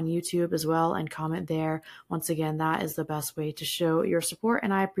subscribe on YouTube as well and comment there. Once again, that is the best way to show your support,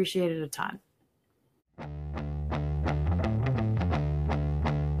 and I appreciate it a ton.